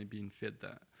constantly being fed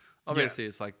that. Obviously,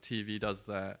 it's like TV does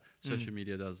that, social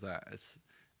media does that.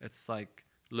 It's like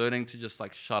learning to just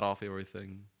like shut off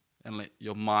everything and let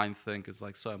your mind think is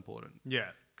like so important. Yeah.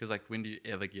 Because like when do you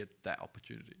ever get that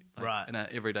opportunity? Like, right. In an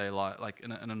everyday life, like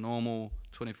in a normal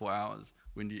 24 hours,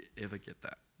 when do you ever get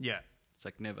that? Yeah. It's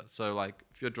like never. So like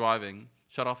if you're driving,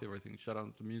 shut off everything. Shut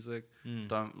off the music.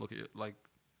 Don't look at like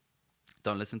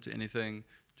Don't listen to anything.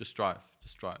 Just drive.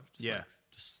 Just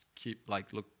just keep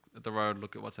look at the road,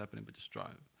 look at what's happening, but just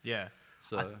drive. Yeah.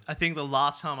 So I think the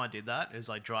last time I did that is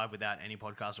like drive without any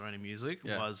podcast or any music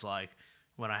was like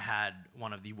when I had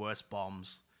one of the worst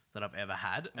bombs that I've ever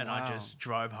had, and I just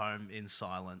drove home in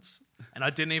silence, and I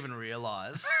didn't even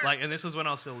realize and this was when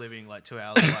I was still living like 2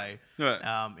 hours away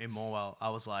in Morwell. I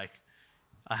was like,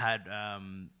 I had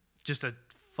just a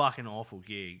fucking awful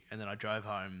gig, and then I drove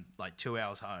home like 2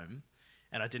 hours home,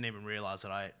 and I didn't even realize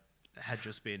that I had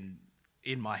just been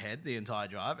in my head the entire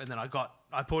drive, and then I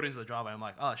pulled into the driveway. I'm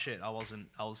like, oh shit, I was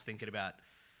thinking about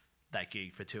that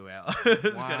gig for 2 hours.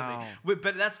 Wow.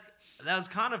 But that was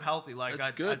kind of healthy. Like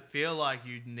I feel like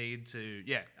you need to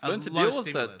learn to deal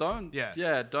with it.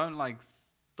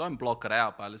 Don't block it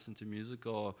out by listening to music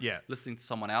or listening to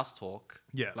someone else talk.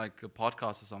 Yeah. Like a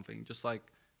podcast or something. Just like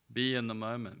be in the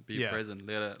moment, be present,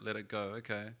 let it go.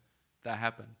 Okay. That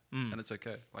happened. And it's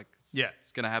okay. Like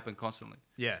it's gonna happen constantly.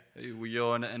 Yeah.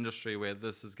 You're in an industry where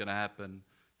this is gonna happen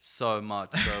so much.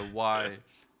 So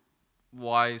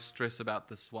why stress about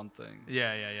this one thing?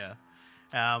 Yeah.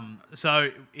 So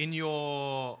in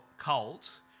your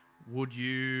cult, would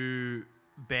you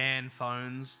ban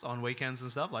phones on weekends and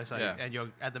stuff? And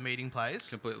you're at the meeting place?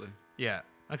 Completely. Yeah.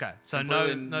 Okay. So no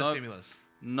stimulus.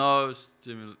 No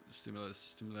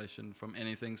stimulation from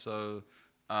anything. So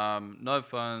no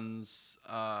phones,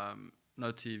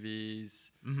 no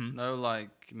TVs, no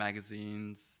like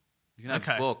magazines. You can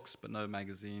have books, but no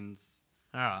magazines.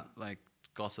 All right. Like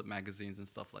gossip magazines and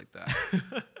stuff like that.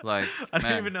 Like I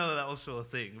didn't even know that was still a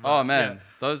thing. Oh man,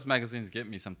 those magazines get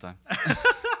me sometimes.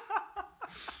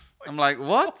 I'm like,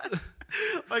 what?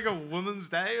 Like a Woman's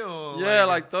Day or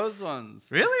like those ones.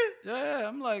 Really? Yeah.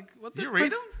 I'm like, what did you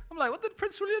read them? I'm like, what did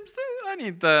Prince Williams do? I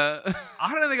need the.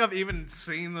 I don't think I've even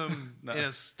seen them in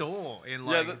a store in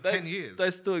 10 years.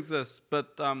 They still exist,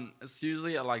 but it's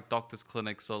usually at like doctor's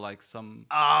clinics or like some.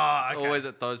 It's always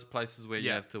at those places where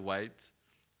you have to wait,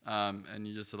 and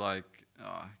you just like,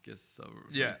 I guess I'll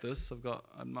read this.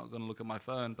 I'm not going to look at my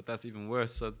phone, but that's even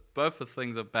worse. So both the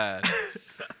things are bad.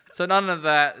 So none of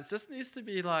that. It just needs to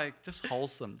be like just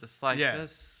wholesome, just like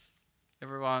just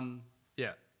everyone.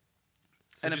 Yeah.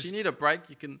 So and if you need a break,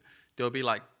 there'll be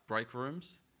like break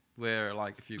rooms where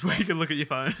like if you can look at your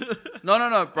phone.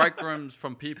 No, break rooms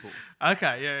from people.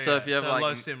 Okay, yeah. So if you have like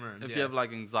low stim rooms, if you have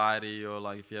like anxiety or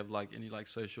like if you have like any like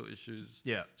social issues,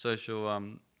 social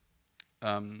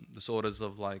disorders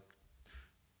of like,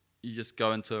 you just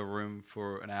go into a room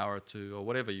for an hour or two or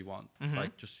whatever you want.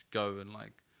 Like just go and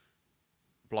like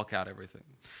block out everything.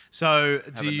 So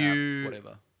have a nap,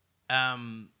 whatever.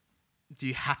 Do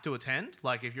you have to attend?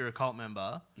 Like, if you're a cult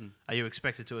member, are you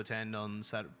expected to attend on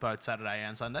both Saturday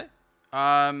and Sunday?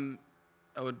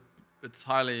 It's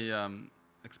highly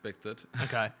expected.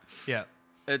 Okay. Yeah.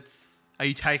 Are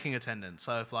you taking attendance?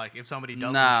 So if somebody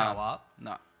doesn't show up,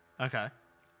 no. Okay.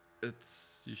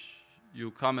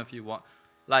 You'll come if you want.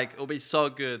 Like, it'll be so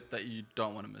good that you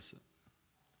don't want to miss it.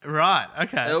 Right.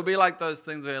 Okay. It'll be like those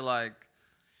things where like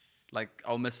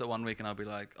I'll miss it one week and I'll be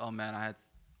like, oh man,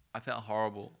 I felt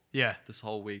horrible. Yeah. This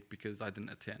whole week because I didn't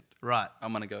attend. Right.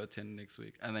 I'm going to go attend next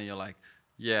week. And then you're like,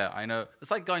 yeah, I know.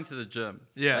 It's like going to the gym.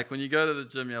 Yeah. Like when you go to the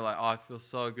gym, you're like, oh, I feel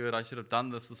so good. I should have done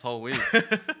this whole week.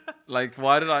 Like,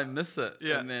 why did I miss it?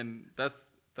 Yeah. And then that's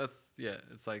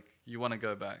it's like you want to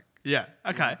go back. Yeah.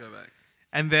 Okay. Go back.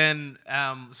 And then,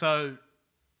 so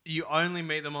you only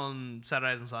meet them on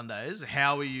Saturdays and Sundays.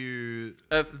 How are you?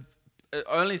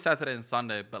 Only Saturday and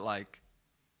Sunday, but like,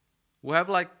 we'll have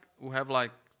like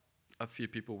a few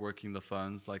people working the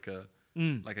phones, like a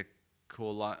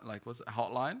call line, like what's it,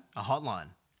 hotline? A hotline.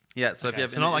 Yeah. So if you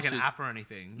have not like an app or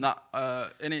anything. No.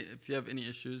 If you have any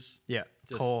issues. Yeah.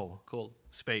 Just call.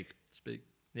 Speak.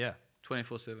 Yeah.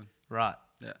 24/7. Right.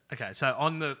 Yeah. Okay. So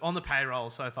on the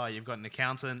payroll so far, you've got an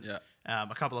accountant. Yeah.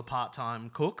 A couple of part-time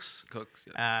cooks.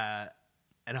 Yeah.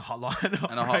 And a hotline.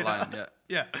 And a hotline. Yeah.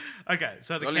 Yeah. Okay.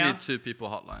 So you only need 2 people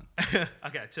hotline.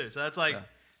 Okay. 2. So that's like.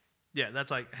 Yeah,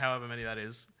 that's like however many that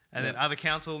is. And then other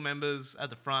council members at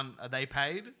the front, are they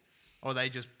paid? Or are they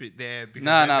just there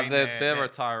because they're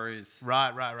retirees.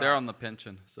 Right. They're on the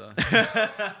pension, so they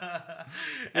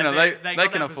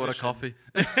can afford a coffee.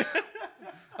 I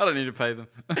don't need to pay them.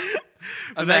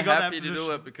 And they're happy to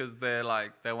do it because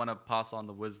they want to pass on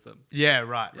the wisdom. Yeah,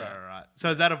 right.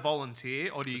 So is that a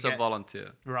volunteer or do you It's a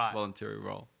volunteer. Right. Voluntary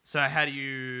role. So how do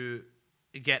you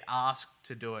get asked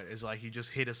to do it? Is like you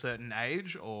just hit a certain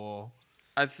age or?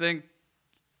 I think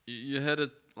you hit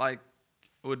it like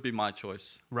it would be my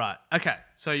choice. Right. Okay.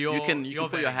 So you can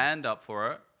put your hand up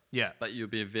for it. Yeah. But you'll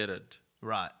be vetted.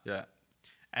 Right. Yeah.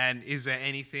 And is there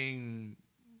anything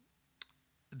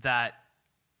that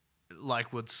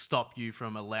like would stop you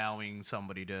from allowing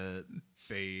somebody to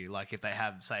be like if they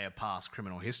have, say, a past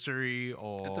criminal history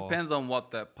or? It depends on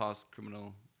what that past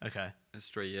criminal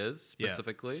history is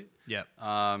specifically. Yeah.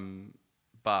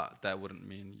 But that wouldn't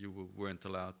mean you weren't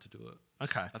allowed to do it.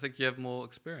 Okay. I think you have more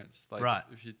experience. Like Right.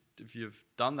 if you've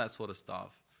done that sort of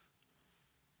stuff,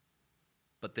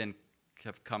 but then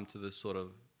have come to this sort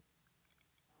of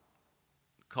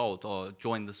cult or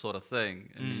joined this sort of thing,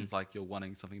 it means like you're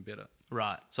wanting something better.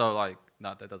 Right. So like,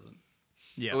 no, that doesn't.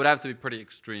 Yeah. It would have to be pretty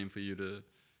extreme for you to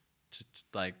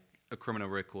like a criminal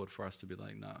record for us to be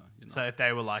like, no. You're not. So if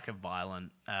they were like a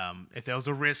violent, if there was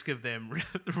a risk of them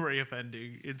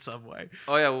reoffending in some way.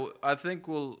 Oh yeah, well, I think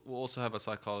we'll also have a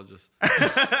psychologist On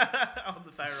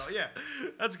the payroll. Yeah,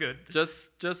 that's good.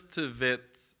 just to vet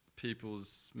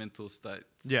people's mental states.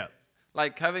 Yeah.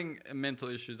 Like having mental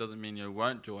issues doesn't mean you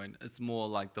won't join. It's more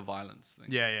like the violence thing.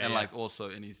 Yeah, and like also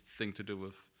anything to do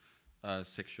with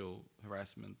sexual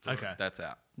harassment. Okay. That's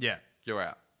out. Yeah. You're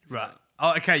out. Right.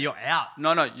 Oh, okay. You're out.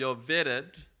 No, you're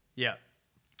vetted. Yeah.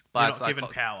 By You're not given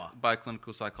power. By a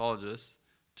clinical psychologist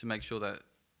to make sure that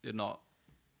you're not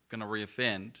going to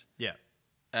reoffend. Yeah.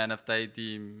 And if they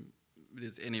deem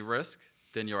there's any risk,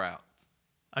 then you're out.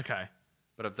 Okay.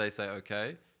 But if they say,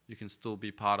 okay, you can still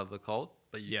be part of the cult,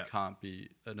 but you Yeah. can't be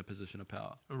in a position of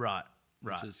power. Right.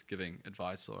 Right. Which is giving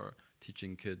advice or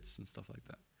teaching kids and stuff like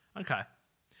that. Okay.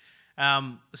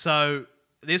 So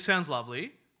this sounds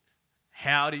lovely.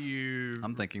 How do you?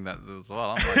 I'm thinking that as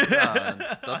well. I'm like,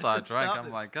 God, that's why I just drank. start I'm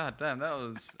this. like, God damn, that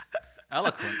was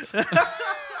eloquent.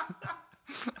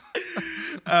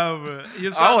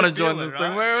 I wanna join this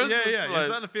thing. Where is yeah, this yeah, you're place?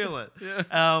 starting to feel it.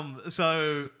 Yeah.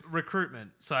 So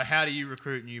recruitment. So how do you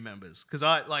recruit new members? Because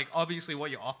I like obviously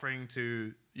what you're offering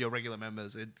to your regular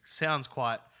members. It sounds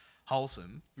quite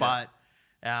wholesome, but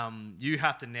you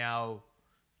have to now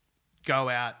go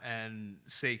out and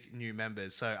seek new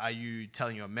members. So are you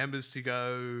telling your members to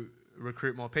go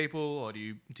recruit more people, or do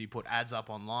you put ads up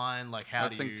online? Like how I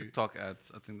do think you? TikTok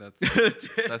ads. I think that's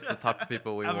the type of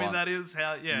people we I want. mean, that is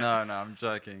how. Yeah. No, I'm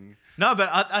joking. No, but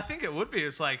I think it would be.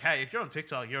 It's like, hey, if you're on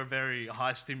TikTok, you're a very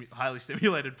highly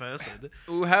stimulated person.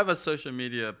 We'll have a social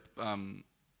media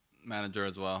manager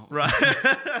as well. Right.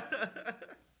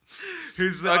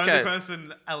 Who's the only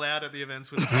person allowed at the events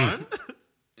with a phone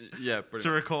Yeah, pretty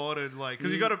to record and like,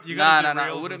 because you got to do No. reels It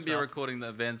and wouldn't be stuff. recording the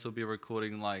events. It'll be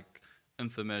recording like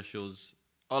infomercials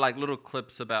or like little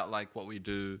clips about like what we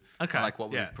do, Okay, and, like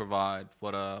what yeah. we provide,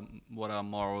 what our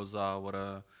morals are, what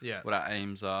our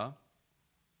aims are.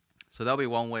 So that'll be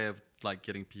one way of like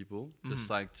getting people,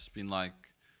 just being like,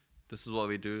 this is what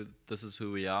we do, this is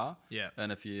who we are. Yeah.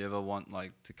 And if you ever want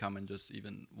like to come and just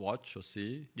even watch or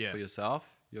see Yeah. for yourself,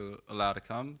 you're allowed to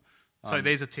come. So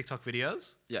these are TikTok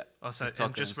videos? Yeah. Oh, so TikTok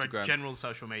and just for Instagram. general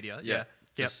social media? Yeah. Yep.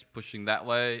 Just pushing that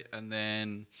way, and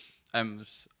then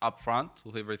upfront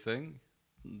with everything,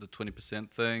 the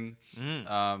 20% thing.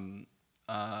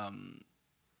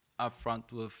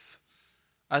 Upfront with,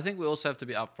 I think we also have to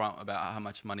be upfront about how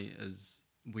much money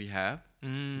we have.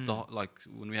 Like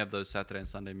when we have those Saturday and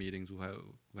Sunday meetings, we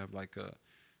have like a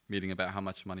meeting about how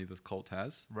much money the cult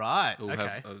has. Right. We'll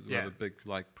Okay. we have a big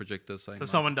like projector saying. So like,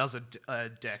 someone does a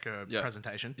deck or a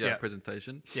presentation. Yeah,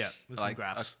 presentation. Yeah, with like some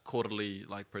graphs. a quarterly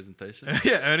like presentation.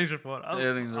 Yeah, earnings report. I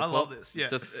Earnings love report. this. Yeah.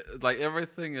 Just like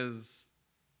everything is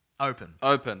Open.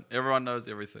 Everyone knows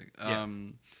everything.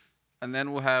 And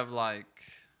then we'll have like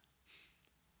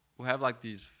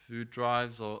these food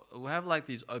drives, or we'll have like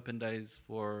these open days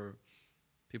for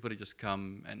people to just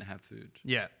come and have food.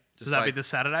 Yeah. So Just that'd be like- the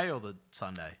Saturday or the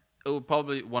Sunday? It will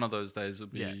probably, one of those days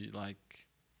would be like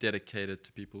dedicated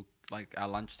to people, like our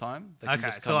lunchtime. They can Okay,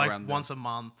 just so come like around once a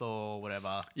month or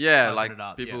whatever. Yeah, open like it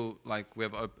up, people, like we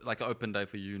have like an open day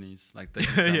for unis. Like they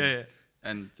can come yeah.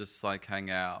 and just like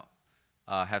hang out,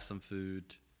 have some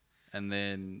food, and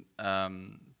then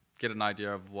get an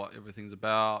idea of what everything's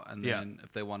about. And then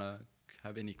if they want to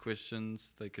have any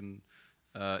questions, they can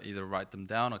either write them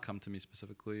down or come to me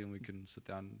specifically, and we can sit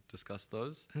down and discuss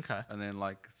those. Okay. And then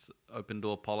like open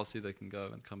door policy, they can go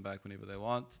and come back whenever they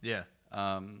want. Yeah.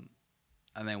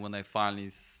 And then when they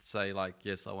finally say like,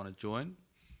 yes, I want to join,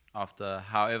 after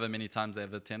however many times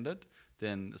they've attended,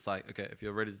 then it's like, okay, if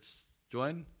you're ready to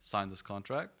join, sign this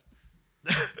contract.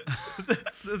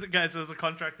 Okay, so there's a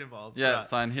contract involved. Yeah, Right.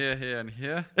 sign here, here, and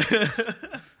here.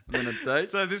 And then a date.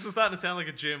 So this is starting to sound like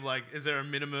a gym. Like, is there a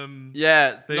minimum?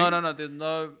 Yeah, thing? no. There's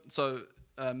no. So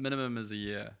minimum is a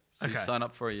year. So you Okay. sign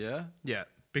up for a year, Yeah.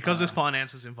 Because there's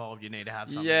finances involved, you need to have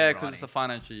something. Yeah, in because it's writing. a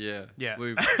financial year. Yeah.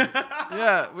 We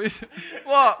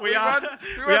what? We are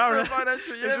through a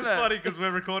financial year, It's just man. funny because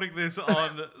we're recording this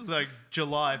on like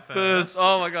July 1st. First,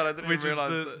 oh my god, I didn't Which even is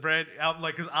realize the that. brand,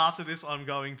 like, because after this, I'm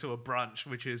going to a brunch,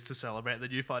 which is to celebrate the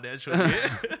new financial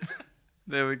year.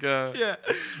 There we go. Yeah.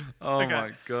 Oh Okay.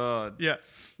 my god. Yeah.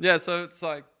 Yeah, so it's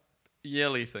like a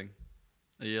yearly thing.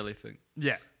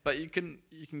 Yeah. But you can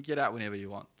get out whenever you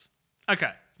want.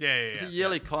 Okay. Yeah. It's a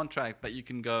yearly contract, but you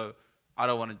can go, I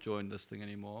don't want to join this thing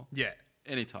anymore. Yeah.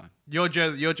 Anytime. You're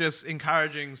just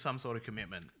encouraging some sort of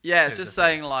commitment. Yeah, it's to just the thing.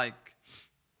 saying like,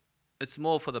 it's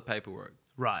more for the paperwork.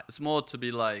 Right. It's more to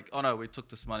be like, oh no, we took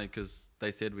this money because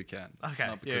they said we can. Okay.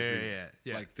 Not because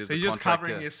Yeah. Like, there's So a you're just contract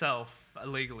covering here. yourself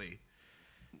illegally.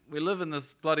 We live in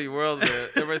this bloody world where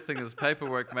everything is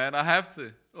paperwork, man. I have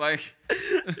to. Like,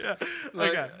 Yeah.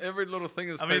 like Okay. every little thing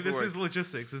is I mean, paperwork. this is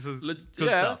logistics. This is good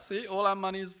yeah, stuff. see, all our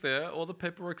money is there. All the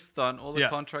paperwork's done. All the Yeah.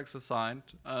 contracts are signed.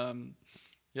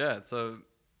 Yeah, so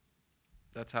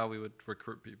that's how we would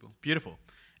recruit people. Beautiful.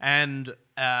 And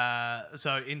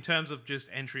so in terms of just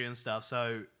entry and stuff,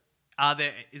 so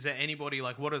is there anybody,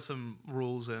 like, what are some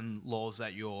rules and laws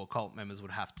that your cult members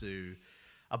would have to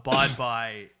abide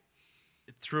by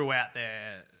throughout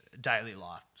their daily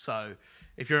life? So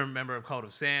if you're a member of Cult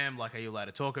of Sam, like, are you allowed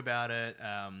to talk about it?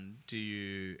 Do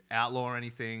you outlaw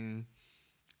anything?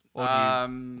 Or do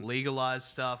you legalize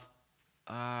stuff?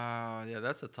 Yeah,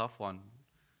 that's a tough one.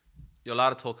 You're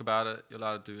allowed to talk about it. You're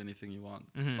allowed to do anything you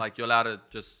want. Mm-hmm. Like, you're allowed to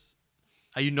just...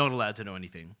 Are you not allowed to know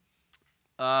anything?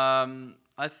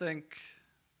 I think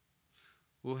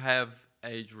we'll have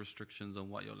age restrictions on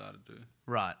what you're allowed to do.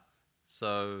 Right.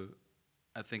 So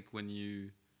I think when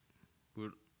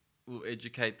we'll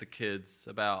educate the kids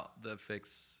about the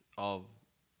effects of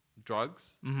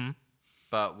drugs, Mm-hmm.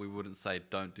 but we wouldn't say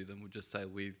don't do them. We'll just say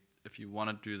if you want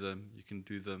to do them, you can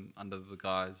do them under the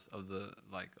guise of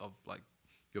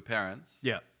your parents.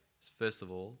 Yeah. First of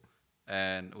all,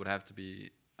 and it would have to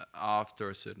be after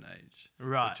a certain age.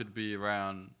 Right. Which would be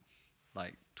around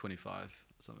like 25 or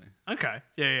something. Okay.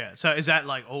 Yeah. So is that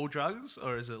like all drugs,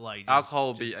 or is it like Alcohol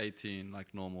will be 18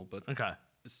 like normal, but Okay.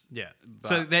 it's, Yeah. but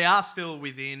So they are still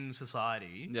within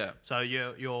society. yeah. So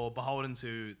you're beholden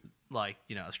to, like,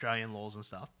 Australian laws and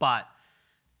stuff. But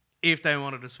if they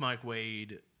wanted to smoke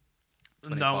weed,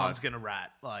 25. no one's gonna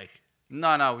rat. Like,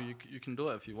 No, you can do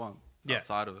it if you want. Yeah.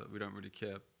 Outside of it, we don't really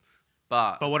care.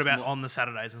 But what it's about more- on the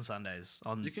Saturdays and Sundays?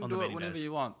 you can on do the it meeting whenever days?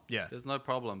 you want. Yeah. There's no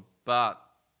problem. But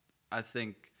I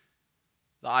think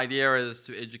the idea is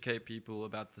to educate people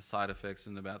about the side effects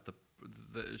and about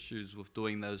the issues with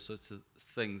doing those sorts of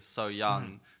things so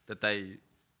young that they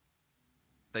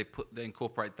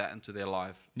incorporate that into their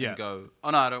life Yeah. and go, oh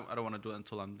no, I don't want to do it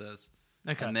until I'm this,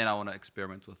 Okay. and then I want to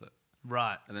experiment with it.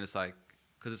 Right. And then it's like,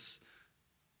 because it's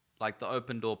like the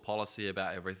open door policy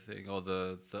about everything, or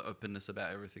the openness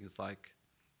about everything is like,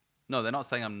 no, they're not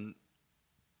saying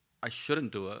I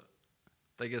shouldn't do it.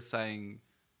 They're just saying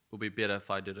it would be better if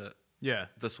I did it Yeah.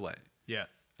 this way. Yeah.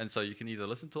 And so you can either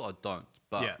listen to it or don't.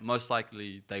 But Yeah. most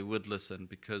likely they would listen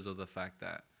because of the fact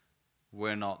that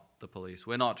we're not the police.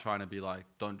 We're not trying to be like,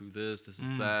 don't do this, this is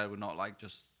bad. We're not like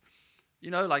just,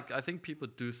 like I think people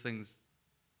do things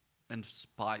in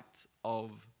spite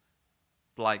of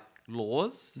like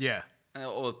laws Yeah.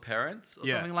 or parents or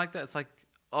Yeah. something like that. It's like,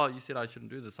 oh, you said I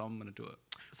shouldn't do this, I'm going to do it.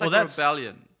 It's Well, like a that's-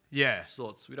 rebellion Yeah. of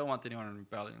sorts. We don't want anyone in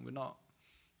rebellion. We're not.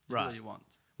 You do Right. what you want.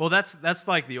 Well, that's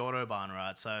like the autobahn,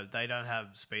 right? So they don't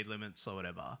have speed limits or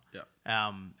whatever. Yeah.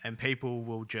 And people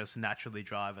will just naturally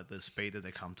drive at the speed that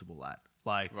they're comfortable at.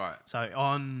 Like, Right. So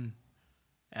on,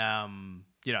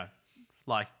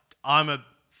 like, I'm a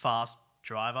fast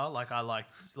driver. Like, I like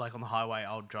on the highway,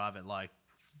 I'll drive at like,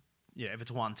 if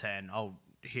it's 110, I'll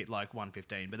hit like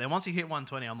 115. But then once you hit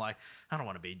 120, I'm like, I don't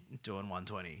want to be doing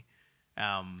 120.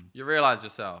 You realize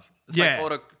yourself. It's Yeah.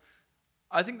 like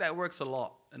I think that works a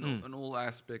lot in all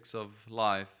aspects of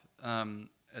life.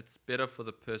 It's better for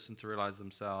the person to realize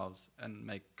themselves and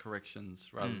make corrections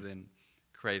rather than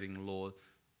creating law,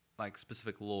 like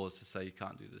specific laws to say you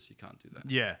can't do this, you can't do that.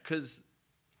 Yeah. Because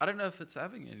I don't know if it's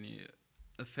having any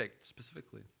effect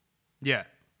specifically. Yeah.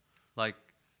 Like,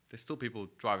 there's still people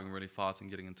driving really fast and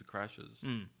getting into crashes.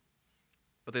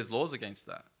 But there's laws against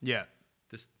that. Yeah.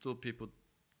 There's still people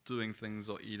doing things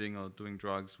or eating or doing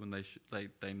drugs when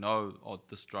they know, oh,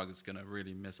 this drug is going to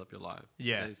really mess up your life.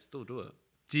 Yeah. They still do it.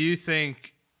 Do you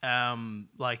think,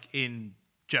 like, in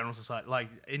general society, like,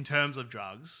 in terms of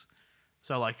drugs,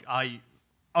 so, like, I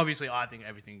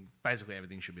think basically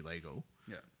everything should be legal.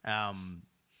 Yeah.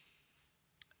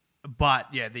 But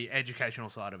yeah, the educational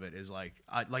side of it is like,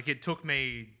 it took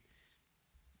me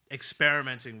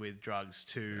experimenting with drugs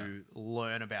to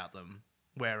learn about them,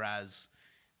 whereas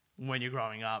when you're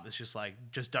growing up, it's just like,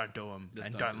 just don't do them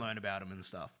and don't learn about them and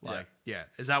stuff. Like,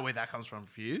 is that where that comes from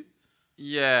for you?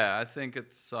 Yeah, I think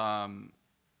it's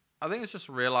just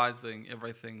realizing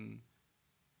everything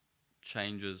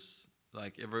changes.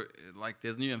 Like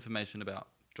there's new information about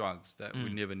drugs that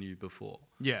we never knew before.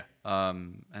 Yeah.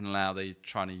 And now they're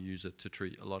trying to use it to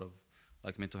treat a lot of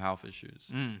like mental health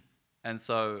issues. And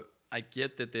so I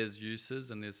get that there's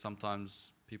uses, and there's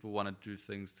sometimes people want to do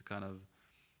things to kind of,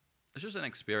 it's just an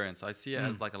experience. I see it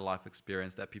as like a life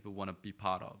experience that people want to be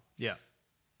part of. Yeah.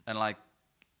 And like,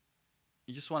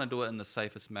 you just want to do it in the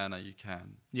safest manner you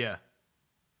can. Yeah.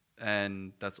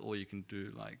 And that's all you can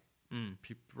do. Like,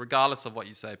 regardless of what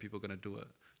you say, people are going to do it.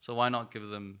 So why not give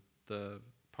them the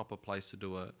proper place to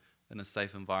do it in a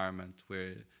safe environment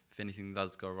where if anything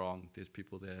does go wrong, there's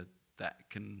people there that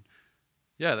can,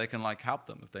 they can like help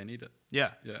them if they need it.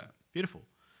 Yeah. Yeah. Beautiful.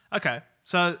 Okay.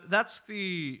 So that's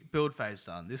the build phase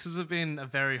done. This has been a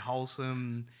very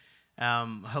wholesome,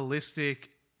 holistic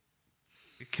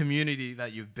community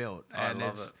that you've built. And I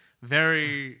love it.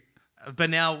 Very, but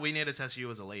now we need to test you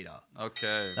as a leader.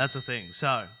 Okay. That's the thing.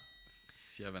 So,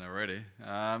 if you haven't already.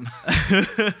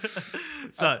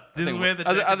 So this is where the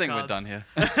deck I of think cards, we're done here.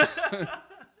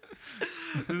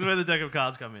 This is where the deck of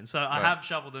cards come in. So I have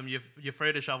shuffled them. You're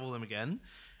free to shuffle them again.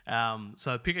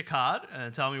 So pick a card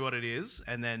and tell me what it is,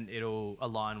 and then it'll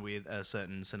align with a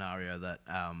certain scenario that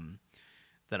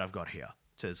I've got here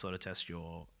to sort of test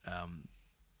your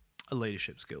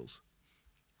leadership skills.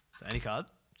 So any card.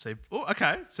 So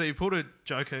So you pulled a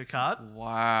Joker card.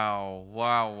 Wow.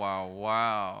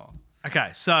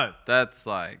 Okay, so that's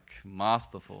like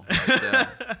masterful right there.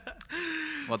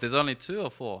 What, there's only 2 or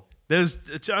 4?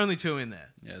 It's only 2 in there.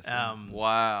 Yes.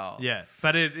 Wow. Yeah,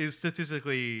 but it is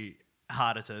statistically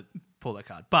harder to pull that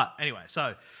card. But anyway,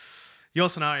 so your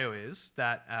scenario is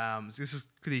that this is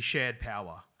the shared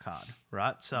power card,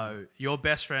 right? So your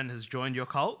best friend has joined your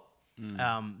cult.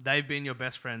 They've been your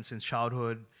best friend since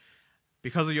childhood.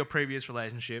 Because of your previous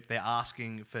relationship, they're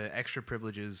asking for extra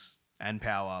privileges and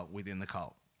power within the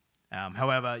cult.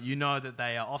 However, you know that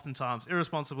they are oftentimes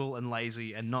irresponsible and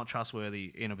lazy and not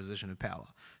trustworthy in a position of power.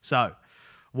 So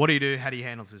what do you do? How do you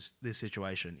handle this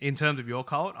situation? In terms of your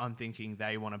cult, I'm thinking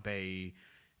they want to be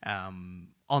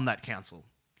on that council,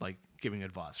 like giving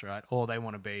advice, right? Or they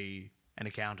want to be an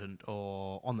accountant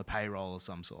or on the payroll of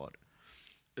some sort.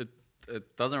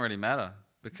 It doesn't really matter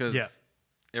because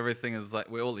everything is like,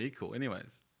 we're all equal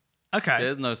anyways. Okay.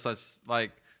 There's no such,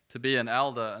 like, to be an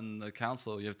elder in the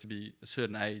council, you have to be a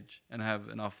certain age and have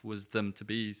enough wisdom to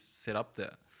be set up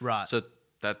there. Right. So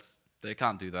they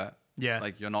can't do that. Yeah.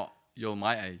 Like, you're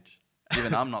my age.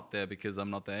 Even I'm not there because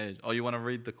I'm not the age. Oh, you want to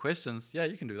read the questions? Yeah,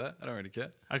 you can do that. I don't really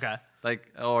care. Okay.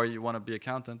 Like, or you want to be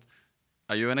accountant?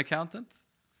 Are you an accountant?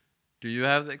 Do you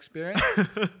have the experience?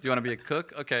 Do you want to be a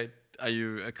cook? Okay. Are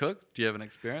you a cook? Do you have an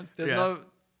experience?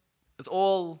 It's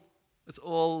all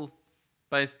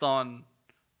based on,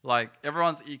 like,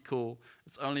 everyone's equal.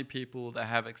 It's only people that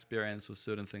have experience with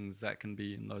certain things that can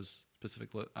be in those specific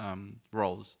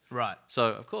roles. Right. So,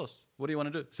 of course, what do you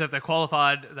want to do? So if they're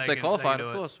qualified, they can do of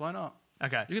course, why not?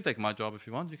 Okay. You can take my job if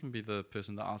you want. You can be the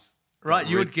person that asks. Right,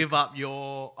 you would give up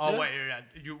your... Oh, wait.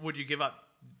 Would you give up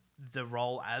the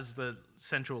role as the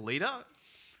central leader?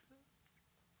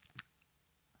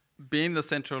 Being the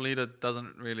central leader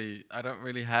doesn't really... I don't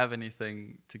really have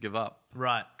anything to give up.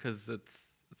 Right. Because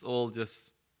it's all just...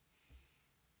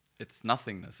 It's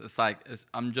nothingness. It's like...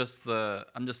 I'm just the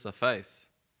face.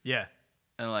 Yeah.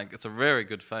 And, like, it's a very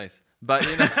good face. But,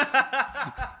 you know...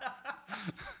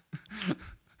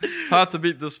 It's hard to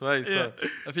beat this face. Yeah. So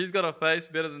if he's got a face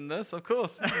better than this, of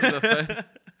course.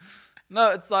 No,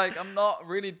 it's like I'm not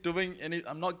really doing any.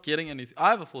 I'm not getting anything.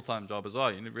 I have a full-time job as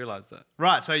well. You need to realize that.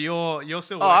 Right. So you're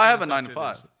still. Oh, I have a 9 to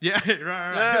 5. Yeah. Right.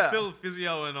 Yeah. You're still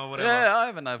physio and or whatever. Yeah, I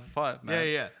have a 9 to 5, man.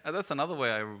 Yeah. And that's another way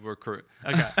I recruit.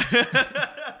 Okay.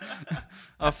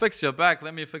 I'll fix your back.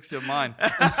 Let me fix your mind.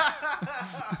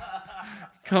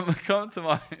 Come to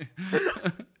my...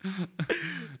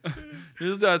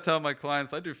 Usually I tell my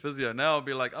clients, I do physio. Now I'll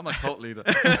be like, I'm a cult leader.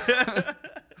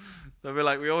 They'll be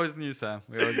like, we always knew, Sam.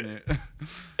 We always knew.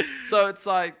 So it's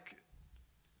like,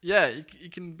 yeah, you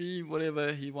can be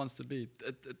whatever he wants to be.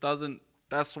 It doesn't...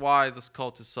 That's why this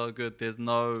cult is so good. There's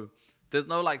no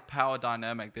like power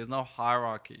dynamic. There's no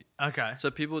hierarchy. Okay.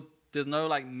 So people... There's no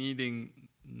like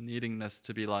needingness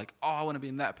to be like, oh, I want to be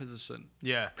in that position.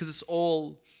 Yeah. Because it's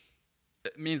all...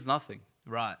 It means nothing.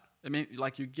 Right. I mean,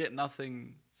 like, you get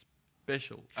nothing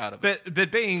special out of it.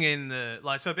 But being in the...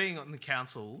 Like, so being on the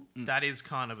council, that is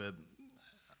kind of a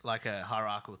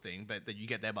hierarchical thing, but that you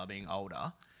get there by being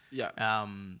older. Yeah.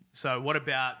 So what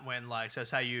about when so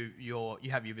say you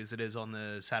have your visitors on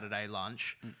the Saturday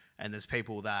lunch, and there's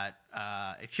people that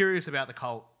are curious about the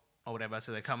cult or whatever,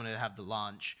 so they're coming to have the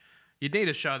lunch. You'd need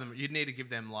to show them. You'd need to give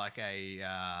them like a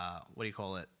what do you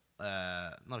call it?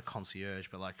 Not a concierge,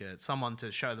 but like someone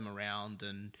to show them around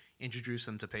and introduce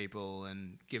them to people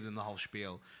and give them the whole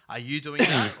spiel. Are you doing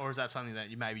that, or is that something that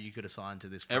maybe you could assign to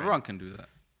this friend? Everyone can do that.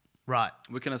 Right.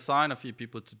 We can assign a few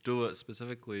people to do it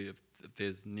specifically if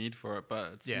there's need for it,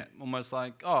 but it's almost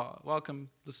like, oh, welcome,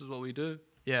 this is what we do.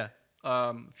 Yeah.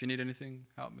 If you need anything,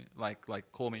 help me.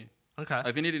 Like call me. Okay.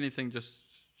 If you need anything, just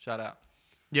shout out.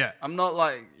 Yeah. I'm not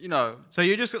like, So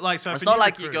you just like so. It's not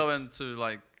like you go into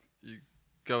like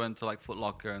Foot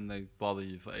Locker and they bother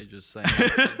you for ages saying,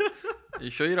 "Are you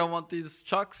sure you don't want these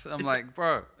chucks?" I'm like,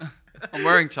 bro, I'm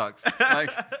wearing chucks.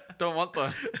 Like, don't want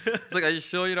those. It's like, are you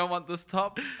sure you don't want this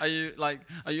top? Are you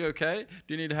okay?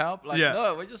 Do you need help? Like,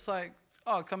 no, we're just like,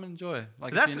 oh, come and enjoy.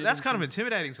 Like, that's kind of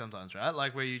intimidating sometimes, right?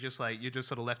 Like where you're just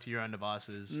sort of left to your own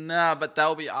devices. Nah, but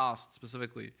they'll be asked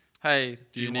specifically. Hey,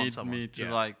 do you need me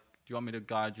to do you want me to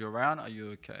guide you around? Are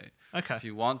you okay? Okay. If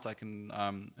you want, I can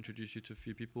introduce you to a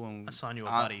few people and assign you a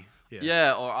buddy.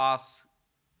 Yeah, or ask.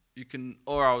 You can,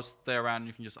 or I'll stay around and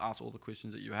you can just ask all the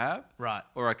questions that you have. Right.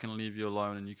 Or I can leave you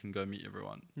alone and you can go meet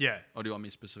everyone. Yeah. Or do you want me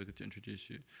specifically to introduce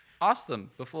you? Ask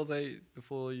them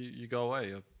before you go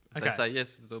away. If they say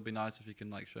yes, it'll be nice if you can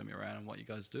like show me around and what you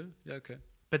guys do. Yeah, okay.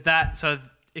 But so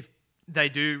if they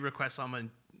do request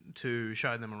someone to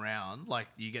show them around, like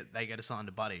they get assigned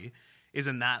a buddy,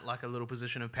 isn't that like a little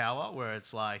position of power where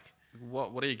it's like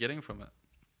what are you getting from it?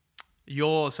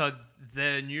 So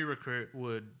the new recruit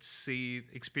would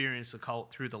experience the cult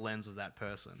through the lens of that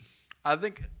person. I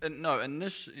think no,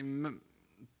 initially,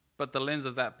 but the lens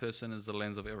of that person is the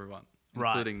lens of everyone,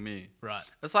 including me. Right.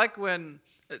 It's like when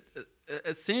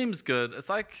it seems good. It's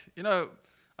like I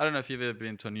don't know if you've ever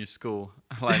been to a new school,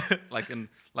 like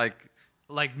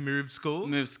moved schools.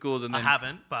 Moved schools, and then I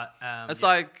haven't, but it's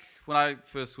like when I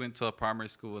first went to a primary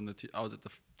school, and I was at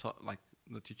the top, like.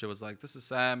 The teacher was like, "This is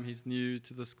Sam. He's new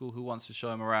to the school. Who wants to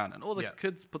show him around?" And all the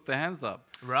kids put their hands up,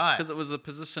 right? Because it was a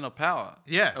position of power.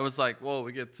 Yeah, it was like, "Well,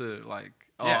 we get to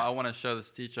I want to show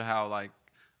this teacher how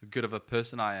good of a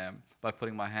person I am by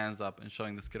putting my hands up and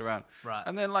showing this kid around." Right.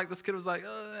 And then this kid was like,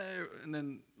 "Oh," and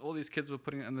then all these kids were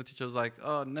putting it, and the teacher was like,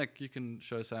 "Oh, Nick, you can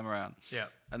show Sam around." Yeah.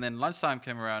 And then lunchtime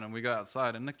came around, and we go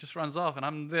outside, and Nick just runs off, and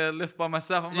I'm there left by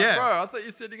myself. I'm like, "Bro, I thought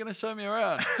you said you're gonna show me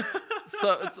around."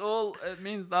 So it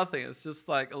means nothing. It's just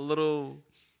like a little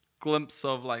glimpse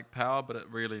of power, but it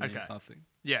really means nothing.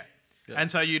 Yeah.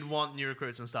 And so you'd want new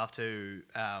recruits and stuff to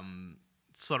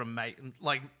sort of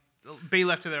be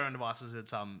left to their own devices at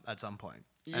some point.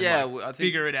 And I think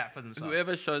figure it out for themselves.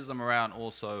 Whoever shows them around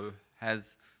also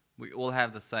we all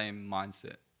have the same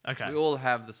mindset. Okay. We all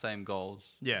have the same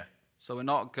goals. Yeah. So I'm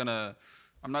not gonna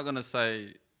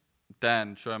say,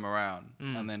 Dan, show him around,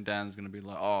 and then Dan's gonna be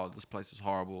like, "Oh, this place is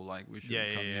horrible. Like we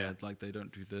shouldn't come here. Like they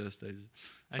don't do this." It's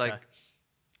like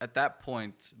at that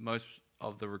point, most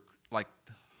of the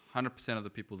 100% of the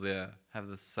people there have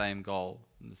the same goal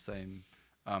and the same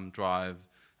drive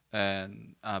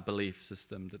and belief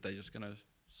system that they're just gonna.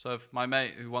 So if my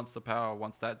mate who wants the power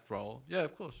wants that role, yeah,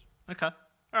 of course. Okay.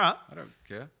 All right. I don't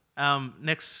care.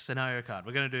 Next scenario card.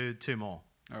 We're gonna do 2 more.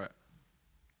 All right.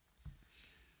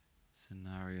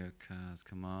 Scenario cards,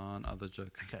 come on, other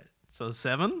joke. Okay, so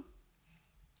 7.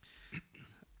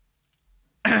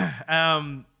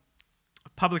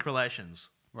 Public relations.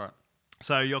 Right.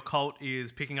 So your cult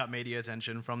is picking up media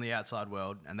attention from the outside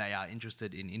world, and they are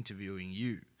interested in interviewing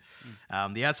you.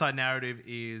 The outside narrative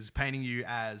is painting you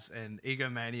as an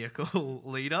egomaniacal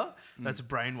leader that's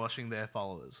brainwashing their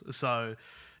followers. So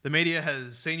the media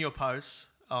has seen your posts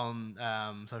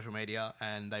on social media,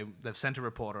 and they've sent a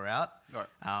reporter out, right.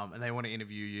 And they want to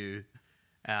interview you.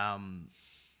 Am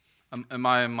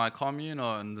I in my commune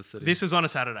or in the city? This is on a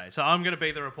Saturday, so I'm going to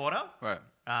be the reporter, right?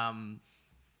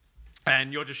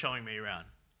 And you're just showing me around,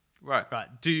 right? Right.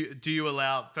 Do you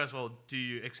allow? First of all, do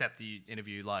you accept the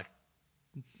interview? Like,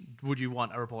 would you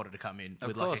want a reporter to come in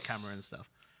with like a camera and stuff?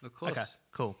 Of course. Okay.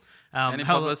 Cool. Any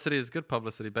publicity is good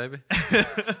publicity, baby.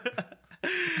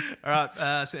 All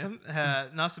right, Sam,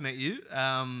 nice to meet you.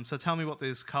 So tell me what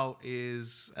this cult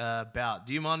is about.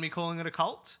 Do you mind me calling it a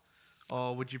cult?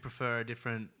 Or would you prefer a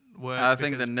different word? I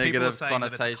think the negative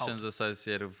connotations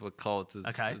associated with a cult is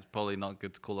probably not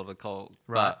good to call it a cult.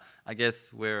 Right. But I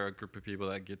guess we're a group of people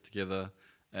that get together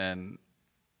and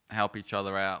help each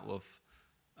other out with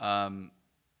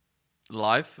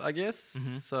life, I guess.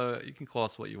 Mm-hmm. So you can call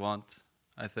us what you want.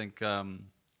 I think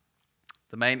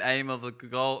the main aim of the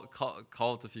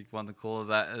cult, if you want to call it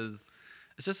that, is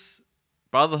it's just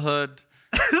brotherhood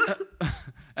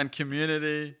and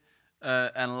community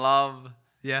and love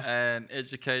Yeah. and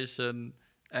education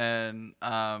and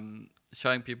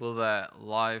showing people that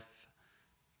life,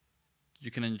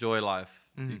 you can enjoy life.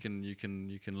 Mm-hmm.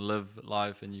 You can live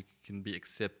life and you can be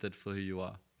accepted for who you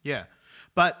are. Yeah.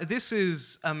 But this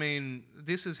is, I mean,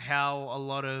 this is how a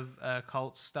lot of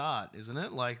cults start, isn't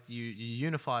it? Like you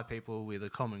unify people with a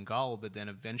common goal, but then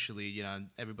eventually, you know,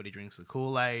 everybody drinks the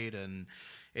Kool-Aid and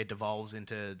it devolves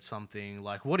into something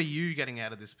like, what are you getting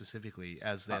out of this specifically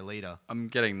as their leader? I'm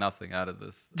getting nothing out of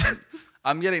this.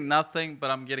 I'm getting nothing,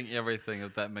 but I'm getting everything,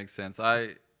 if that makes sense.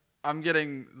 I'm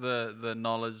getting the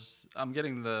knowledge. I'm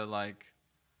getting the, like,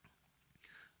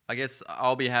 I guess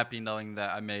I'll be happy knowing that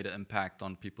I made an impact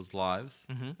on people's lives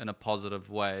in a positive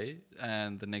way,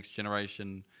 and the next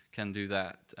generation can do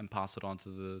that and pass it on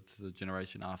to the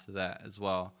generation after that as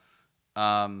well.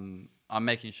 I'm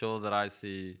making sure that I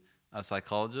see a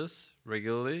psychologist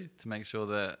regularly to make sure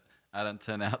that I don't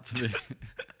turn out to be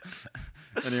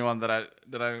anyone that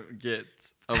I get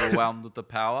overwhelmed with the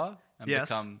power and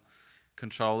become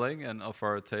controlling and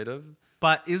authoritative.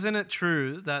 But isn't it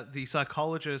true that the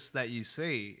psychologist that you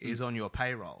see is on your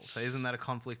payroll? So isn't that a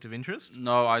conflict of interest?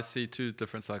 No, I see two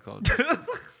different psychologists.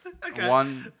 Okay.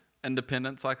 One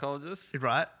independent psychologist,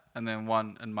 Right. and then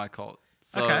one in my cult.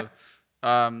 So, Okay.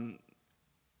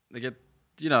 they get,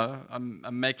 you know,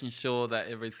 I'm making sure that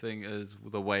everything is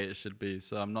the way it should be.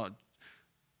 So I'm not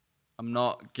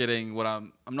getting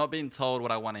I'm not being told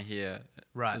what I want to hear.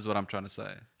 Right. Is what I'm trying to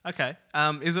say. Okay.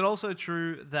 Is it also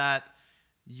true that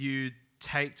you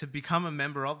to become a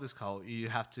member of this cult, you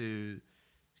have to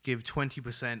give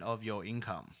 20% of your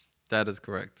income? That is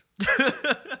correct.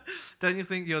 Don't you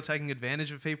think you're taking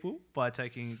advantage of people by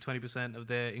taking 20% of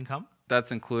their income?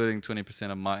 That's including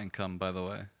 20% of my income, by the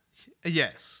way.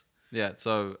 Yes. Yeah.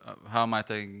 So how am I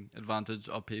taking advantage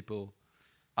of people?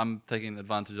 I'm taking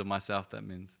advantage of myself, that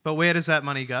means. But where does that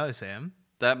money go, Sam?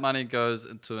 That money goes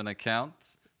into an account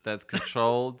that's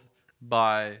controlled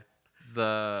by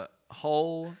the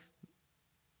whole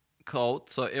cult.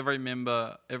 So every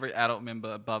adult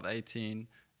member above 18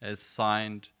 has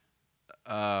signed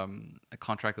a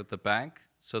contract with the bank.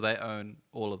 So they own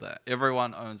all of that.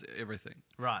 Everyone owns everything.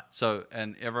 Right. So,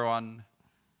 and everyone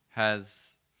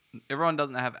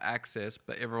doesn't have access,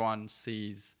 but everyone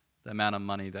sees the amount of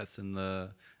money that's in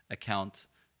the account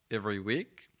every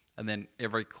week. And then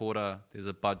every quarter, there's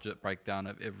a budget breakdown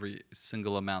of every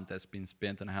single amount that's been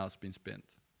spent and how it's been spent.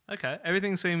 Okay.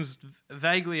 Everything seems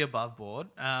vaguely above board.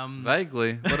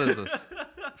 Vaguely? What is this?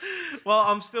 Well,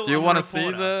 I'm still. Do you want to see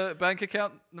the bank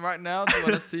account right now? Do you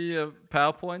want to see a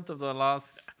PowerPoint of the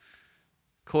last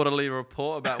quarterly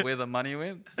report about where the money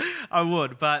went? I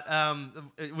would, but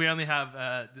we only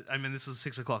have, this is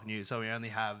 6 o'clock news, so we only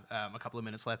have a couple of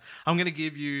minutes left. I'm going to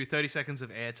give you 30 seconds of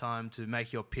airtime to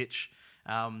make your pitch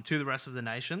to the rest of the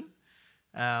nation.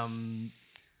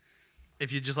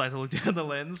 If you'd just like to look down the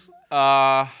lens.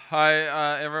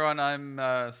 Hi, everyone. I'm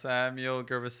Samuel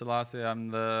Gebreselassie.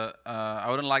 I'm I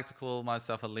wouldn't like to call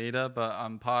myself a leader, but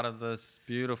I'm part of this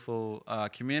beautiful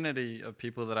community of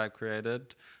people that I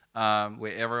created,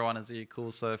 where everyone is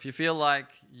equal. So if you feel like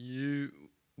you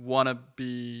want to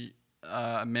be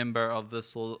a member of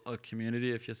this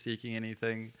community, if you're seeking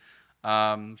anything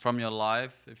from your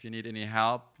life, if you need any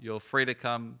help, you're free to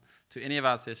come to any of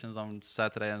our sessions on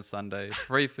Saturday and Sunday.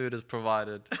 Free food is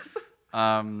provided.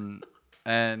 And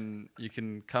you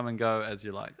can come and go as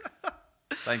you like.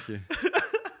 Thank you.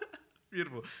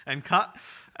 Beautiful. And cut.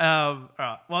 All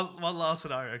right. One last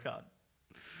scenario, cut.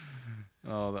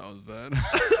 Oh, that was bad.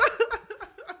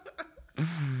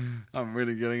 I'm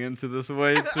really getting into this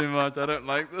way too much. I don't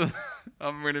like this.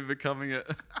 I'm really becoming it.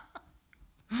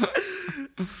 You've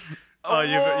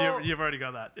already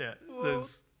got that. Yeah.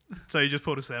 So you just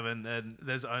pulled a 7, and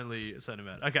there's only a certain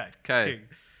amount. Okay. Okay.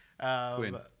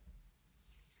 Queen.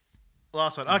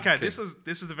 Last one. Okay. This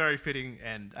is a very fitting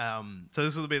end. So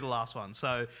this will be the last one.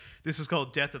 So this is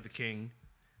called Death of the King.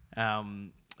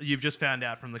 You've just found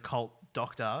out from the cult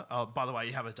doctor. Oh, by the way,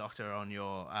 you have a doctor on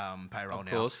your payroll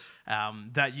now. Of course.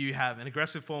 That you have an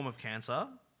aggressive form of cancer,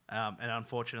 and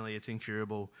unfortunately, it's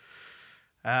incurable.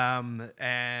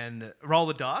 And roll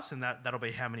the dice, and that'll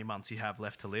be how many months you have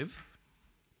left to live.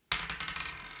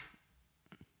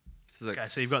 6. Okay,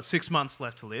 so you've got 6 months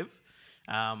left to live.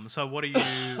 So what are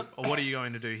you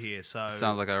going to do here? So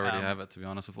sounds like I already have it, to be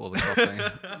honest, with all the coughing.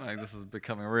 Like, this is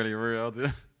becoming really real.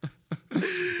 Did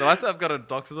I say I've got a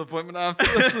doctor's appointment after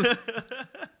this?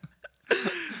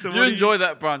 So you enjoy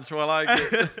that brunch while I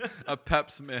get a pap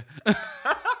smear.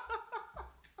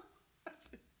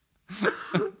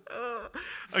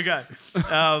 Okay.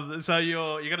 So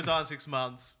you're gonna die in 6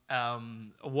 months.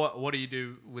 What do you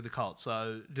do with the cult?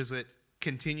 So does it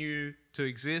continue to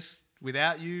exist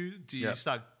without you? Do you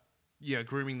start,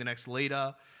 grooming the next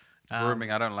leader?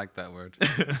 Grooming, I don't like that word.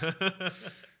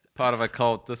 Part of a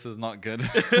cult. This is not good.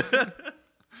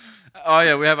 Oh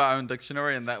yeah, we have our own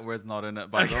dictionary, and that word's not in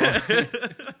it. By the way.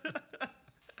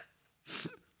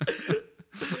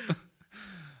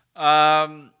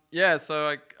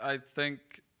 So I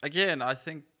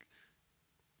think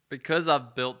because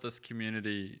I've built this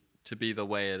community to be the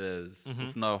way it is,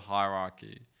 with no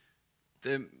hierarchy,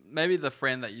 maybe the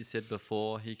friend that you said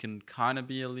before, he can kind of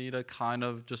be a leader, kind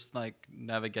of just like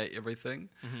navigate everything.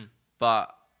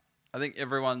 But I think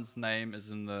everyone's name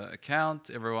is in the account.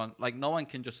 Everyone, like, no one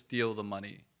can just steal the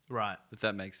money. Right. If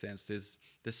that makes sense. There's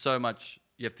so much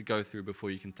you have to go through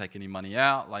before you can take any money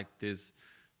out. Like you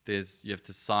have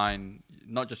to sign,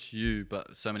 not just you,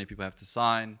 but so many people have to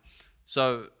sign.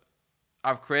 So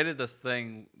I've created this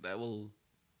thing that will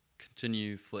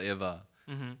continue forever,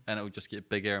 and it will just get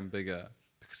bigger and bigger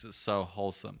because it's so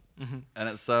wholesome, and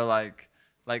it's so like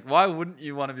why wouldn't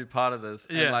you want to be part of this?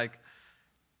 Yeah. And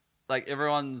like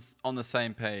everyone's on the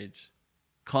same page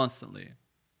constantly.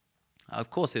 Of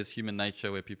course, there's human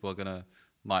nature where people are gonna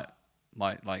might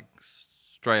like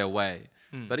stray away,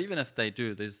 but even if they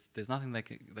do, there's nothing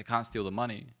they can't steal the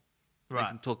money. Right. They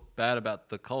can talk bad about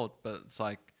the cult, but it's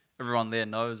like everyone there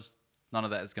knows none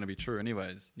of that is going to be true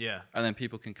anyways. Yeah. And then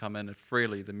people can come in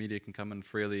freely, the media can come in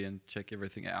freely and check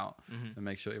everything out and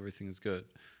make sure everything is good.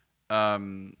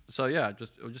 So yeah,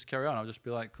 it'll just carry on. I'll just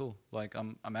be like, cool, like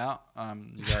I'm out.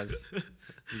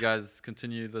 You guys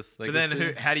continue this legacy. But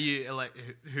then how do you elect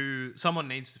who? Someone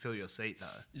needs to fill your seat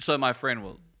though. So my friend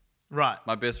will. Right.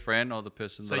 My best friend or the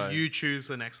person So you choose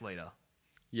the next leader.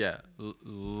 Yeah,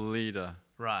 leader.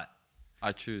 Right.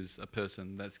 I choose a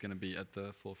person that's going to be at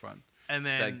the forefront. And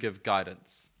then that give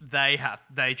guidance. They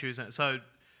choose it. So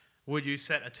would you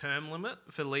set a term limit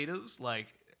for leaders? Like,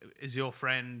 is your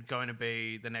friend going to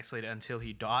be the next leader until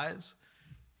he dies?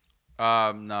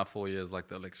 No, 4 years, like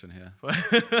the election here.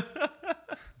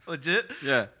 Legit?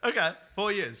 Yeah. Okay,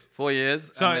 4 years. 4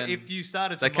 years. So if you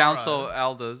started the tomorrow, council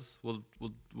elders will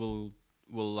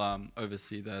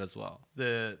oversee that as well.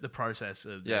 The process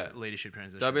of the leadership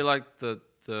transition. They'll be like they'll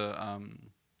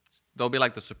be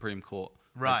like the Supreme Court.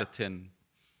 Right. Like the 10.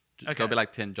 Okay. There'll be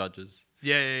like 10 judges.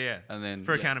 Yeah. And then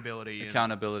for accountability.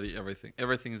 Accountability, everything.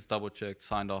 Everything is double checked,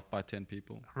 signed off by 10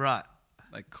 people. Right.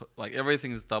 Like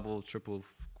everything is double, triple,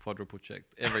 quadruple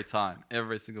checked every time,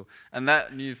 every single. And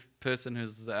that new person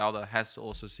who's the elder has to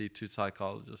also see 2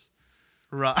 psychologists.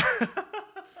 Right.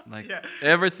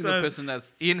 Every single person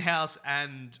that's in-house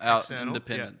and external.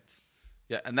 Independent.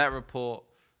 Yeah, and that report,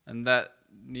 and that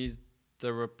needs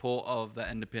the report of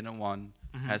the independent one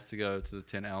has to go to the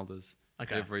 10 elders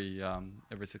every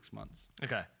 6 months.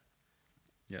 Okay.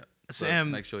 Yeah. Sam,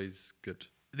 so make sure he's good.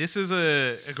 This is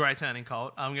a great sounding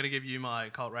cult. I'm going to give you my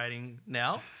cult rating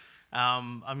now.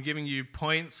 I'm giving you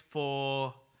points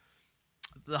for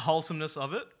the wholesomeness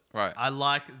of it. Right. I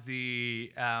like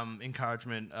the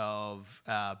encouragement of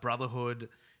brotherhood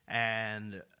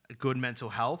and good mental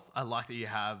health. I like that you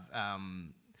have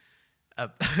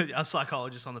a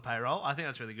psychologist on the payroll. I think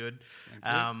that's really good.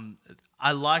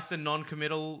 I like the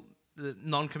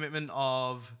non-commitment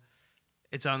of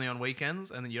it's only on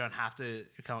weekends, and then you don't have to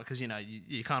come because you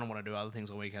kind of want to do other things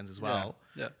on weekends as well.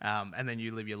 Yeah. And then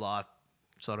you live your life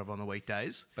sort of on the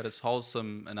weekdays. But it's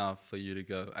wholesome enough for you to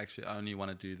go, actually, I only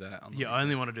want to do that on the weekends.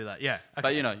 Only want to do that, yeah.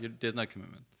 But, Okay. there's no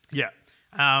commitment. Yeah.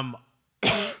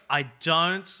 I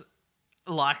don't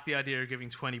like the idea of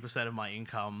giving 20% of my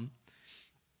income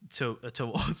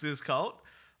towards this cult,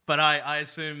 but I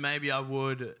assume maybe I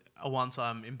would once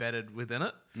I'm embedded within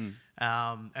it.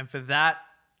 And for that,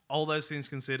 all those things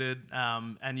considered,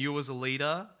 and you as a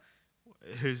leader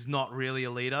who's not really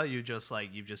a leader, you're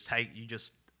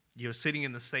sitting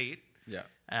in the seat,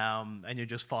 and you're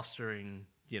just fostering,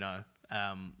 the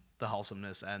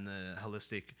wholesomeness and the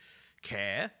holistic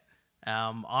care.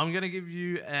 I'm going to give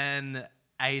you an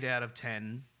 8 out of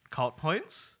 10 cult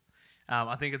points.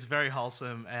 I think it's very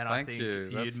wholesome, and I think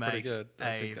you'd make a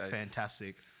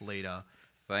fantastic leader.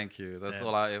 Thank you. That's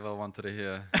all I ever wanted to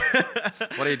hear.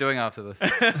 What are you doing after this?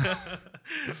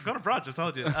 I've got a brunch, I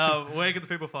told you. Where can the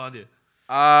people find you?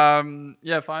 Find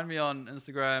me on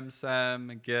Instagram,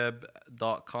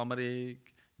 samgeb.comedy.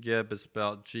 Geb is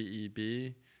spelled Geb.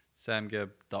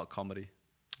 samgeb.comedy.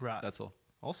 Right. That's all.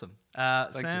 Awesome.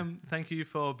 Thank you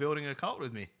for building a cult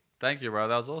with me. Thank you, bro.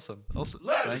 That was awesome. Awesome.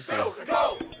 Let's build a cult!